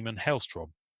Damon Hellstrom.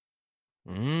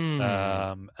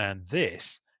 Mm. And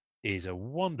this is a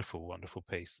wonderful, wonderful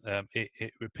piece.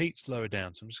 It repeats lower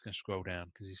down, so I'm just going to scroll down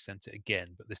because he sent it again,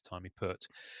 but this time he put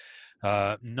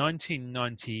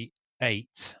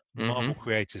 1998 Marvel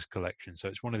Creators Collection. So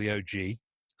it's one of the OG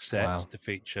sets to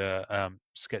feature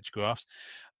sketch graphs,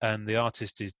 and the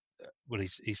artist is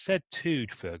he said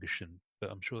Tood Ferguson,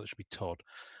 but I'm sure that should be Todd.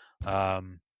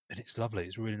 And it's lovely.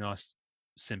 It's really nice,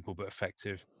 simple but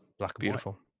effective, black and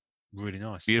Beautiful. white. Really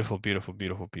nice. Beautiful, beautiful,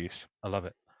 beautiful piece. I love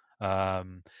it.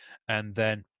 And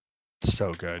then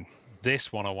so good.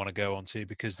 This one I want to go on to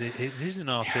because this is an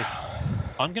artist.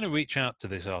 I'm going to reach out to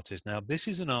this artist now. This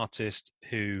is an artist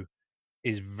who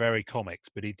is very comics,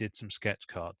 but he did some sketch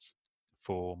cards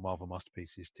for Marvel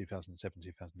Masterpieces 2007,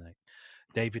 2008.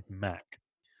 David Mack.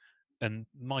 And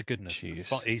my goodness,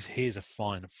 he's a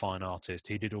fine artist.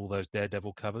 He did all those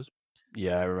Daredevil covers.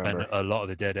 Yeah, I remember. And a lot of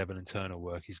the Daredevil internal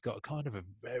work. He's got kind of a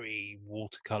very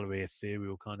watercolory,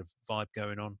 ethereal kind of vibe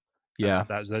going on. Yeah.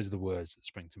 Those are the words that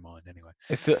spring to mind anyway.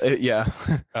 Yeah.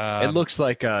 It looks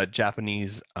like a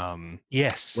Japanese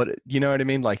yes. What you know what I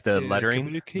mean? Like the lettering.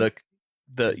 Kabuki?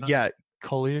 The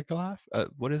calligraph.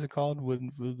 What is it called?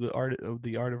 With the art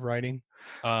of writing?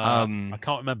 I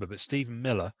can't remember, but Stephen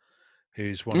Miller,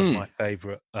 who's one of my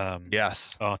favorite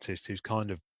artists, who's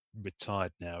kind of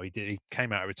retired now. He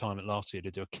came out of retirement last year to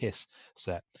do a Kiss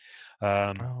set.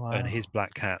 And his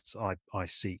black cats I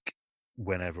seek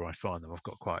whenever I find them. I've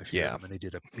got quite a few of them, and he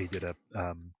did an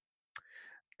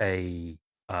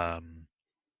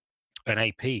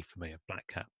AP for me, a black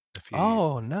cat.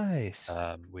 Nice.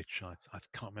 Which I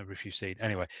can't remember if you've seen.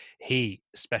 Anyway, he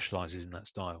specializes in that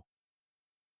style.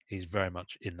 He's very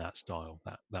much in that style,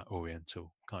 that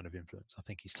Oriental kind of influence. I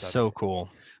think he's so cool.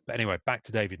 But anyway, back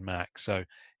to David Mack. So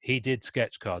he did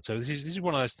sketch cards. So this is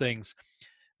one of those things.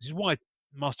 This is why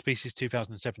Masterpieces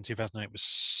 2007, 2008 was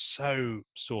so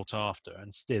sought after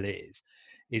and still is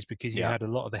because you had a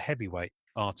lot of the heavyweight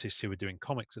artists who were doing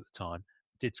comics at the time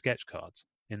did sketch cards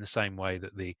in the same way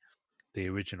that the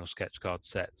original sketch card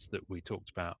sets that we talked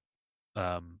about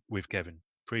with Kevin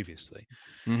previously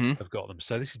have got them.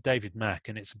 So this is David Mack,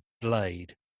 and it's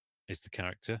Blade is the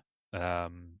character,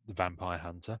 the vampire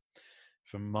hunter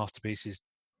from Masterpieces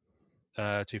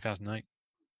 2008.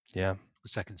 Yeah, the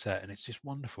second set, and it's just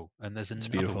wonderful. And there's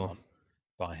another one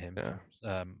by him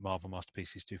from Marvel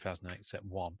Masterpieces 2008 set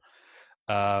 1,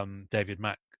 David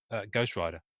Mack, Ghost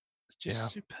Rider. It's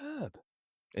just superb.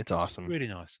 It's awesome. Really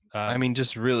nice. I mean,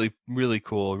 just really, really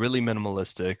cool, really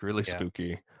minimalistic, really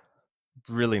spooky,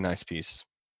 really nice piece.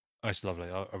 Oh, it's lovely.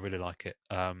 I really like it.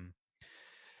 And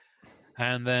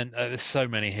then there's so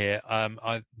many here.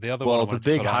 The other one. Well, the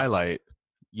big highlight.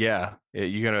 Yeah,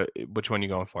 you gonna. Which one you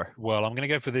going for? Well, I'm going to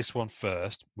go for this one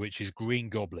first, which is Green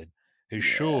Goblin, who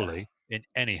surely in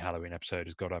any Halloween episode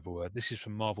has got to have a word. This is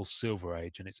from Marvel's Silver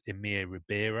Age, and it's Emir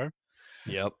Ribeiro.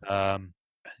 Yep.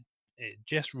 It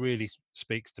just really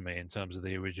speaks to me in terms of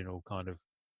the original kind of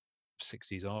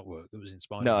 60s artwork that was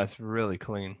inspired. No, it's really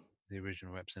clean. The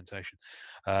original representation.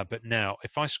 But now,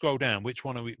 if I scroll down, which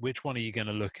one are you going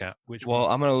to look at? I'm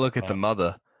going to look at the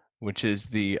mother, which is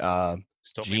the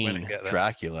Jean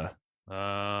Dracula.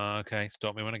 Okay,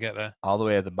 stop me when I get there. All the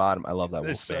way at the bottom. I love that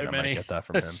There's Wolfbane. I might get that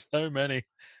from him. So many.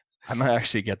 I might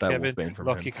actually get that Kevin, Wolfbane from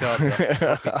lock him. Your cards up.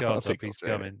 Lock your cards up. He's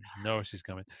coming. Norris is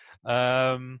coming.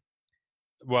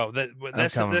 Well,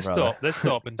 let's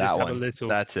stop and just have a little.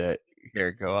 That's it.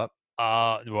 Here, go up.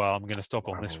 Well, I'm going to stop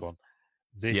on this one.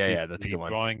 This is that's a good one.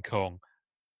 Brian Kong.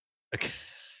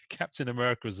 Captain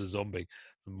America as a zombie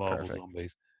from Marvel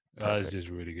Zombies. It's just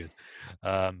really good.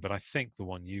 But I think the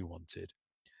one you wanted.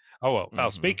 Oh, well. Mm-hmm.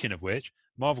 Speaking of which,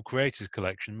 Marvel Creators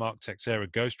Collection, Mark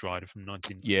Texeira Ghost Rider from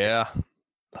 19... Yeah.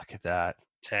 Look at that.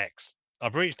 Tex.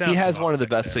 I've reached out He has one of the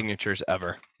best signatures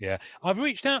ever. Yeah. I've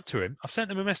reached out to him. I've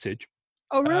sent him a message.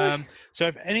 Oh, really? So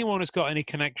if anyone has got any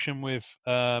connection with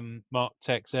Mark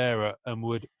Texeira and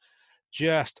would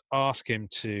just ask him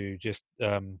to just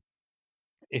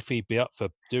if he'd be up for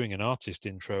doing an artist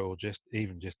intro or just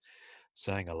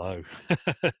saying hello.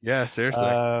 Yeah,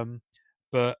 seriously.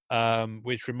 But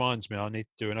which reminds me, I need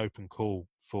to do an open call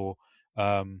for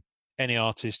any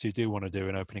artists who do want to do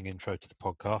an opening intro to the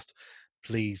podcast,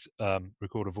 please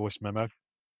record a voice memo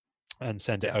and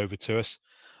send it over to us.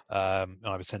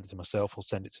 Either send it to myself or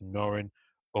send it to Norin,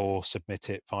 or submit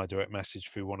it via direct message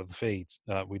through one of the feeds.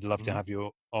 We'd love to have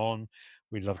you on.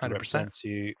 We'd love to 100%. represent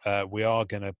you. We are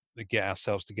going to get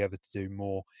ourselves together to do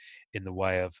more in the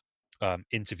way of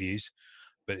interviews,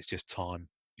 but it's just time,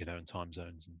 and time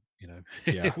zones, and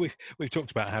Yeah. we've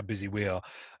talked about how busy we are,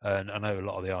 and I know a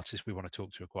lot of the artists we want to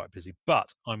talk to are quite busy.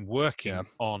 But I'm working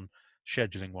on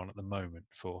scheduling one at the moment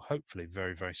for hopefully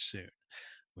very, very soon,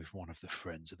 with one of the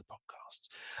friends of the podcasts.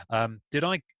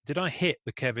 Did I hit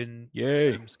the Kevin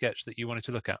sketch that you wanted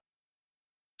to look at?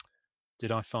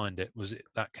 Did I find it? Was it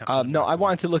that Captain No, I America one?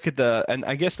 wanted to look at and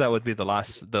I guess that would be the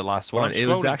last Well, one. I'm It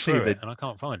was scrolling actually through it and I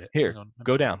can't find it. Here, Hang on,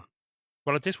 go down.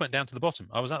 Well, I just went down to the bottom.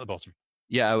 I was at the bottom.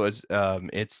 Yeah, it was.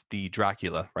 It's the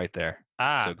Dracula right there.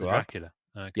 Ah, so go the Dracula.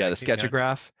 Okay, yeah, the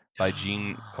Sketchograph by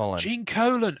Gene Colan. Gene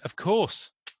Colan, of course.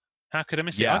 How could I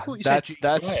miss it? I thought you said Jean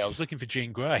Grey. I was looking for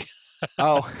Jean Grey.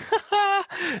 Oh,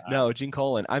 no, Gene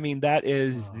Colan. I mean, that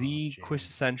is the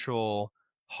quintessential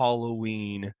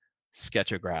Halloween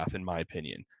sketchograph, in my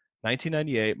opinion.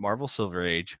 1998, Marvel Silver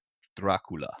Age,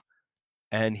 Dracula.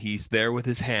 And he's there with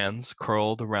his hands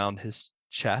curled around his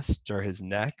chest or his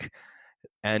neck,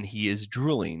 and he is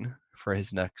drooling for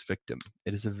his next victim.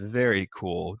 It is a very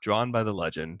cool, drawn by the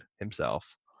legend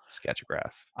himself,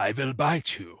 sketchograph. I will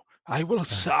bite you. I will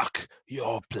suck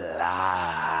your blood.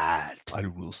 I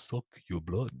will suck your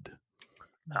blood.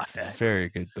 That's Okay. very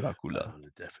good Dracula. I will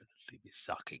definitely be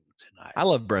sucking tonight. I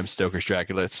love Bram Stoker's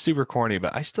Dracula. It's super corny,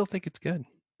 but I still think it's good.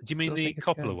 Do you mean the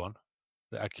Coppola one?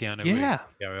 That Keanu Yeah,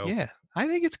 Reeves? yeah. I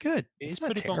think it's good. It's not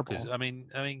pretty terrible. bonkers. I mean,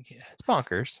 it's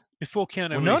bonkers. Before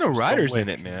Keanu Reeves, Winona Ryder's in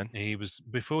it, man.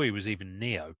 Before he was even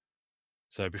Neo.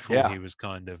 So before he was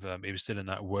kind of, he was still in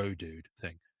that woe dude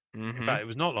thing. In fact, it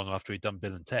was not long after he'd done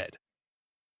Bill and Ted.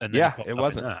 And then it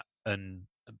wasn't. That. And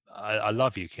I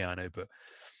love you, Keanu, but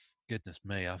goodness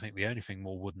me, I think the only thing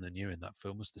more wooden than you in that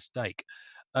film was the steak.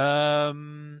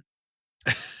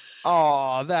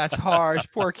 Oh, that's harsh.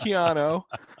 Poor Keanu.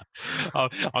 I'm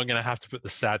going to have to put the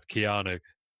sad Keanu.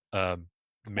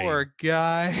 Poor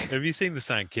guy. Have you seen the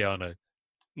sad Keanu?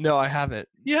 No, I haven't.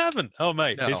 You haven't? Oh,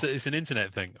 mate, no. it's an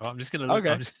internet thing. I'm just going to look.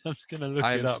 Okay. I'm just going to look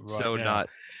it up right so now. Not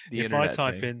the if internet I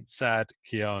type thing. in sad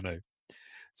Keanu,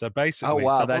 so basically, oh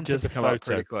wow, that just come up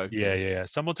pretty quick. Yeah.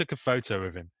 Someone took a photo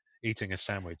of him eating a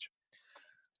sandwich,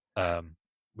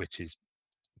 which is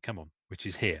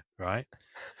here, right?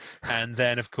 And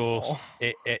then, of course,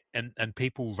 and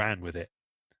people ran with it.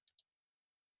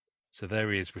 So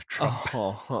there he is with Trump.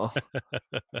 Ugh,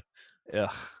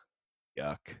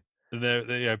 yuck. And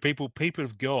there, people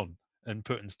have gone and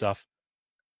putting stuff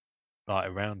like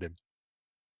around him.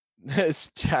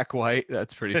 It's Jack White.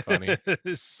 That's pretty funny.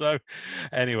 So,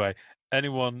 anyway,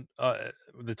 anyone,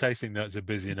 the tasting notes are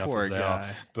busy enough Poor as they guy.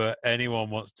 are. But anyone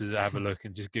wants to have a look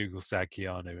and just Google sad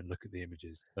Keanu and look at the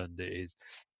images, and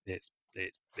it's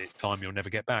time you'll never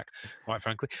get back, quite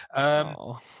frankly.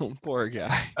 Poor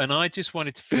guy. And I just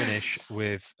wanted to finish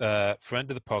with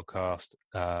friend of the podcast,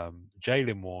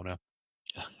 Jalen Warner.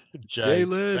 Jay,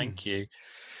 thank you.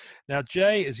 Now,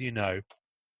 Jay, as you know,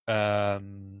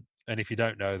 and if you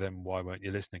don't know, then why weren't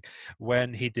you listening?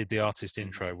 When he did the artist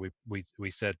intro,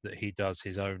 we said that he does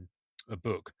his own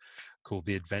book called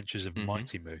The Adventures of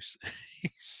Mighty Moose. He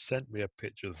sent me a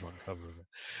picture of the front cover of it.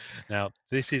 Now,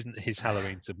 this isn't his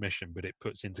Halloween submission, but it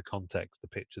puts into context the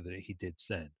picture that he did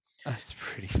send. That's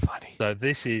pretty funny. So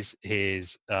this is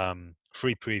his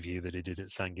free preview that he did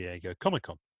at San Diego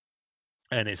Comic-Con.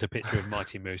 And it's a picture of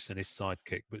Mighty Moose and his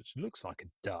sidekick, which looks like a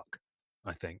duck,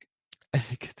 I think. I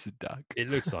think it's a duck. It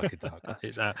looks like a duck.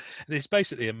 It's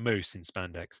basically a moose in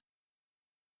spandex.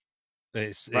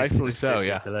 It's rightfully so,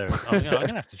 yeah. It's hilarious. I'm going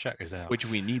to have to check this out. Which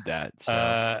we need that.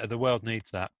 So. The world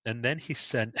needs that. And then he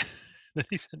sent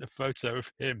a photo of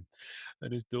him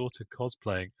and his daughter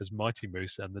cosplaying as Mighty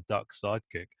Moose and the duck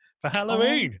sidekick for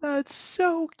Halloween. Oh, that's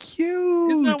so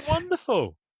cute. Isn't that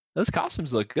wonderful? Those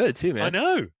costumes look good too, man. I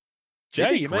know.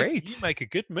 Jay, you great. make a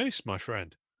good moose, my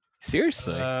friend.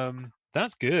 Seriously.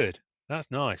 That's good.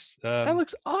 That's nice. That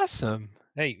looks awesome.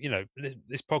 Hey,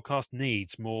 this podcast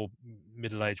needs more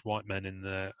middle-aged white men in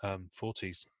their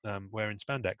 40s wearing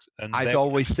spandex. And I've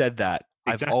always said that.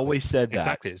 Exactly, I've always said that.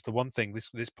 Exactly. It's the one thing.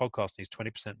 This podcast needs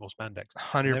 20% more spandex.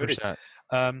 100%.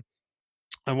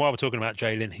 And while we're talking about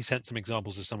Jalen, he sent some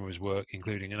examples of some of his work,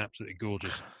 including an absolutely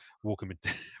gorgeous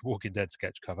Walking Dead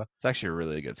sketch cover. It's actually a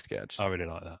really good sketch. I really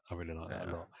like that. That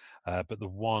a lot. But the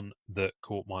one that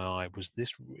caught my eye was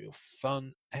this real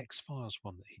fun X-Files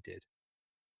one that he did.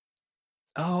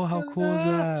 Oh, how cool is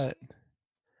that?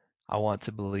 I want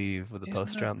to believe with the Isn't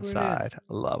poster that on the brilliant? side.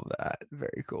 I love that.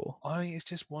 Very cool. I think it's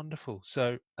just wonderful.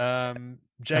 So, Jay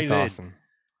That's Lynn, awesome.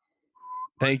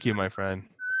 Thank you, my friend.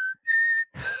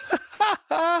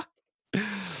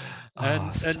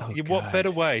 and so what good.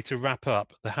 better way to wrap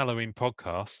up the Halloween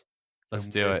podcast? Let's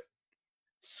than do with it.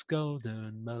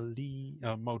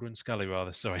 Mulder and Scully,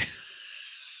 rather. Sorry,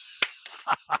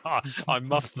 I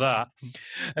muffed that.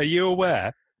 Are you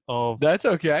aware of That's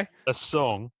okay. a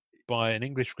song by an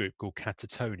English group called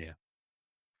Catatonia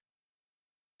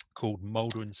called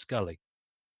Mulder and Scully?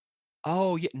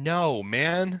 Oh yeah, no,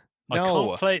 man. I can't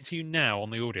No. play it to you now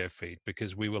on the audio feed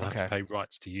because we will have to Okay. pay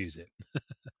rights to use it.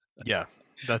 Yeah,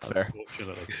 that's fair.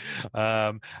 Unfortunately,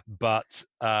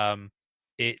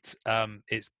 it's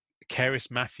Cerys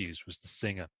Matthews was the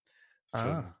singer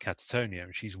from Catatonia,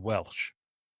 and she's Welsh,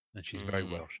 and she's very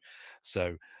Welsh.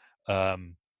 So,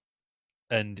 and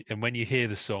when you hear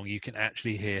the song, you can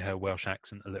actually hear her Welsh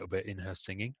accent a little bit in her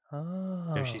singing.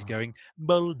 So she's going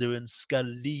Mulder and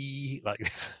Scully like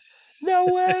this. No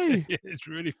way. It's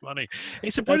really funny.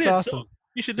 It's a That's brilliant awesome. song.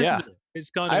 You should listen Yeah. to it.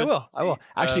 It's kind of I will.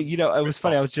 Actually, you know, it was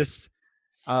funny. I rip-off. was just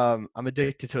I'm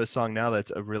addicted to a song now that's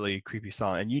a really creepy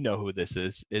song, and you know who this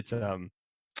is. It's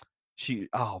she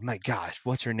oh my gosh,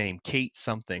 what's her name? Kate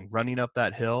something. Running Up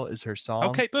That Hill is her song.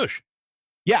 Oh, Kate Bush.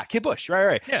 Yeah, Kate Bush.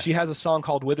 Right. Yeah. She has a song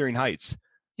called Wuthering Heights.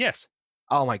 Yes.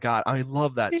 Oh my god, I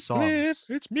love that song. It's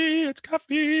me, it's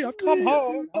Coffee, I've come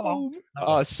home.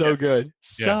 Oh, so good.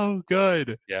 So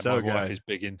good. Yeah, so my wife good. is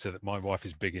big into that. My wife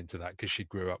is big into that because she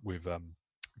grew up with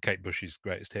Kate Bush's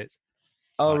greatest hits.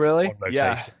 Oh, really? On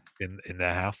Yeah. rotation in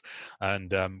their house.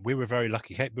 And we were very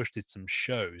lucky. Kate Bush did some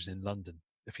shows in London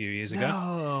a few years ago.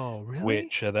 No, really?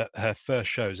 Which are her first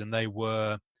shows, and they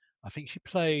were, I think she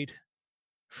played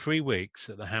 3 weeks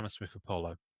at the Hammersmith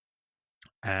Apollo,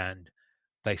 and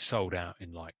they sold out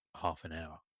in like half an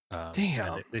hour.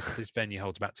 Damn. And this venue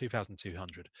holds about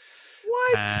 2,200.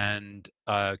 What? And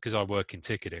because I work in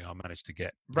ticketing, I managed to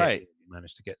get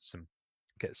some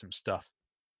stuff,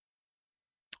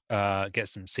 get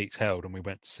some seats held, and we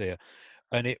went to see her.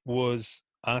 And it was,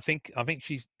 I think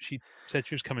she said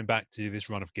she was coming back to do this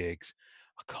run of gigs.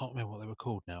 I can't remember what they were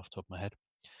called now off the top of my head.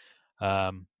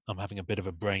 I'm having a bit of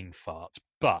a brain fart,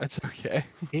 but That's okay.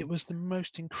 it was the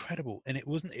most incredible, and it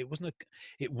was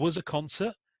a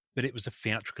concert, but it was a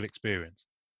theatrical experience.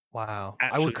 Wow.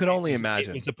 Actually, could only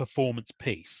imagine. It was a performance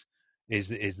piece, is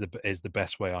the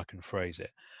best way I can phrase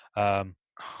it.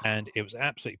 And it was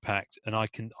absolutely packed, and I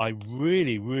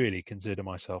really, really consider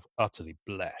myself utterly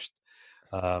blessed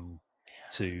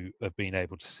to have been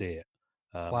able to see it.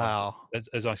 Wow.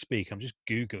 As I speak, I'm just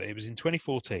Googling. It was in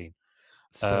 2014.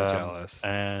 So jealous.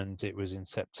 And it was in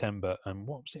September. And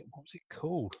what was it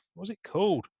called? What was it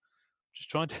called? Just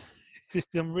trying to.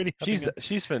 I'm really.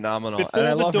 She's phenomenal, Before and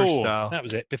I the love Dawn. her style. That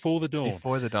was it. Before the Dawn.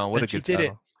 Before the Dawn. What and a good she did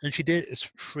title. it, and she did it as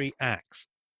 3 acts.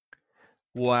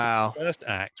 Wow. So the first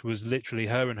act was literally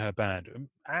her and her band, an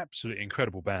absolutely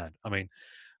incredible band. I mean,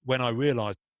 when I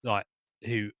realised like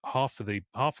who half of the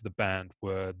band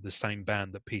were the same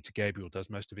band that Peter Gabriel does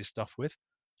most of his stuff with.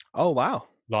 Oh wow.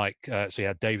 Like so you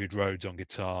had David Rhodes on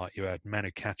guitar, you had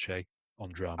Manu Katché on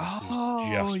drums,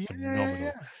 who's just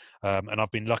phenomenal. Yeah. And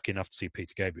I've been lucky enough to see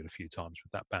Peter Gabriel a few times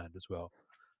with that band as well.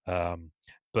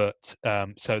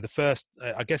 So the first,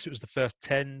 I guess it was the first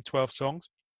 10, 12 songs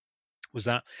was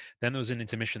that. Then there was an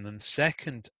intermission. Then the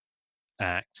second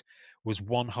act was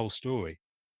one whole story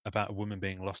about a woman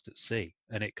being lost at sea.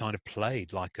 And it kind of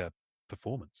played like a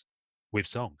performance with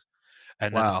songs.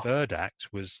 And then the third act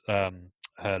was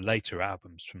her later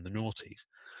albums from the noughties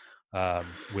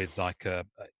with like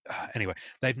anyway,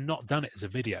 they've not done it as a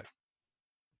video.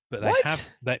 But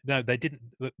they didn't.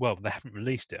 Well, they haven't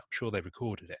released it. I'm sure they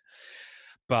recorded it,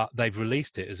 but they've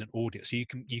released it as an audio. So you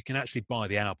can actually buy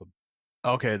the album.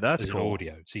 Okay, that's as cool. an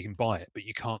audio, so you can buy it, but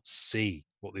you can't see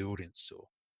what the audience saw.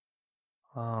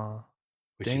 Oh,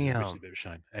 which is a bit of a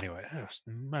shame. Anyway, it's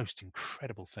the most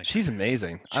incredible thing. She's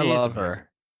amazing. I love her.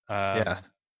 Yeah,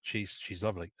 she's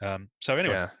lovely. So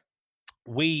anyway,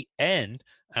 we end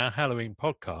our Halloween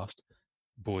podcast,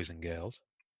 boys and girls,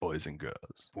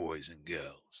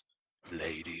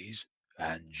 ladies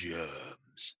and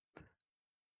germs.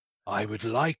 I would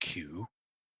like you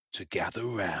to gather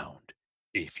round,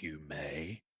 if you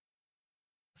may,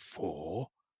 for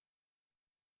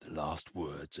the last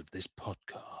words of this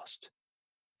podcast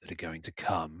that are going to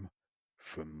come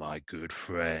from my good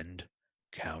friend,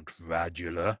 Count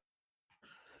Radula.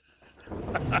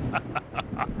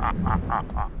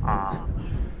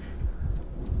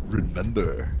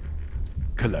 Remember,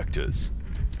 collectors,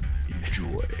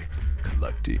 enjoy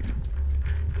collecting.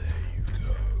 There you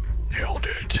go. Nailed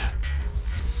it.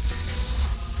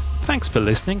 Thanks for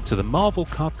listening to the Marvel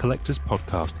Card Collectors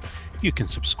Podcast. You can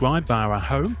subscribe via our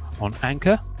home on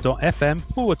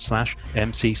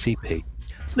anchor.fm/MCCP.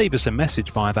 Leave us a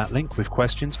message via that link with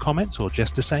questions, comments, or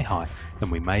just to say hi,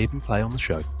 and we may even play on the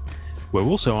show. We're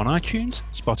also on iTunes,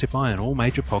 Spotify, and all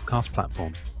major podcast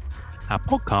platforms. Our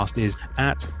podcast is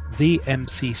at the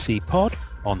MCC Pod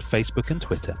on Facebook and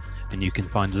Twitter, and you can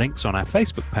find links on our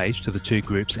Facebook page to the two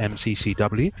groups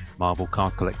MCCW, Marvel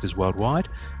Card Collectors Worldwide,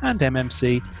 and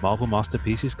MMC, Marvel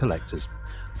Masterpieces Collectors.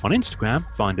 On Instagram,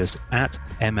 find us at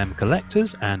MM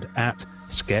Collectors and at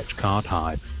Sketch Card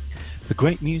Hive. The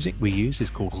great music we use is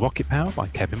called Rocket Power by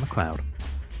Kevin MacLeod.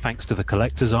 Thanks to the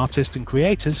collectors, artists, and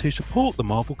creators who support the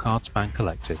Marvel Cards Fan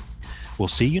Collective. We'll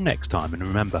see you next time, and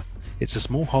remember, it's a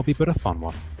small hobby but a fun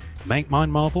one. Make mine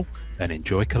Marvel and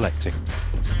enjoy collecting.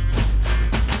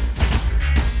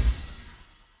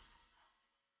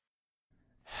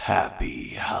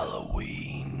 Happy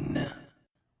Halloween.